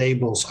 and the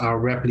labels are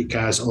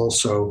replicas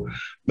also.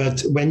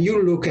 But when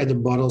you look at the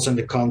bottles and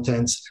the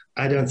contents,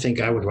 I don't think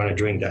I would want to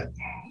drink that.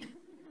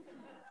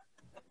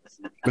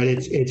 But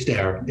it's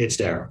there. It's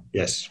there.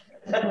 Yes.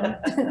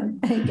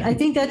 I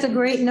think that's a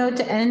great note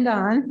to end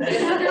on.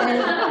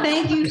 And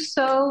thank you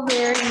so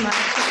very much.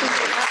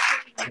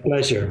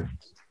 Pleasure.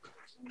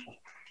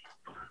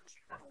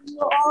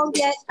 You'll all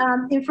get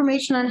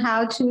information on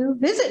how to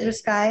visit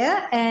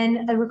Vizcaya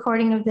and a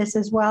recording of this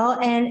as well.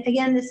 And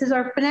again, this is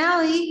our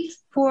finale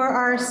for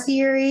our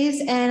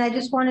series. And I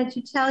just wanted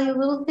to tell you a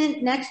little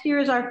hint. Next year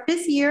is our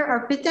 5th year,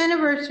 our 5th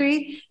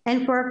anniversary.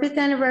 And for our 5th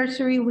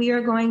anniversary, we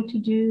are going to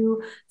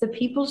do the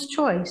People's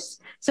Choice.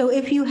 So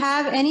if you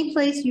have any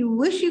place you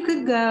wish you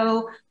could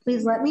go,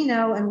 please let me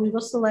know, and we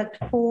will select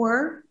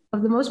 4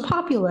 of the most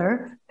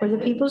popular for the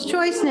People's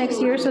Choice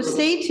next year. So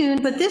stay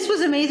tuned. But this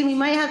was amazing. We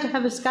might have to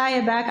have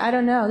Vizcaya back. I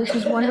don't know. This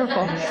was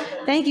wonderful.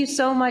 Thank you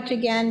so much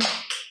again.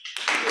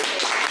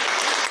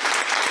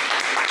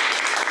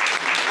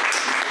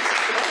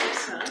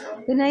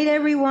 Good night,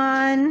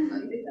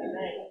 everyone.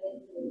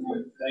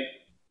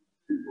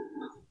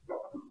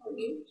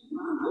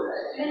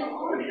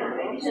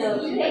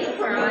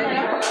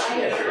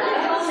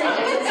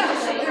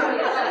 Thank you.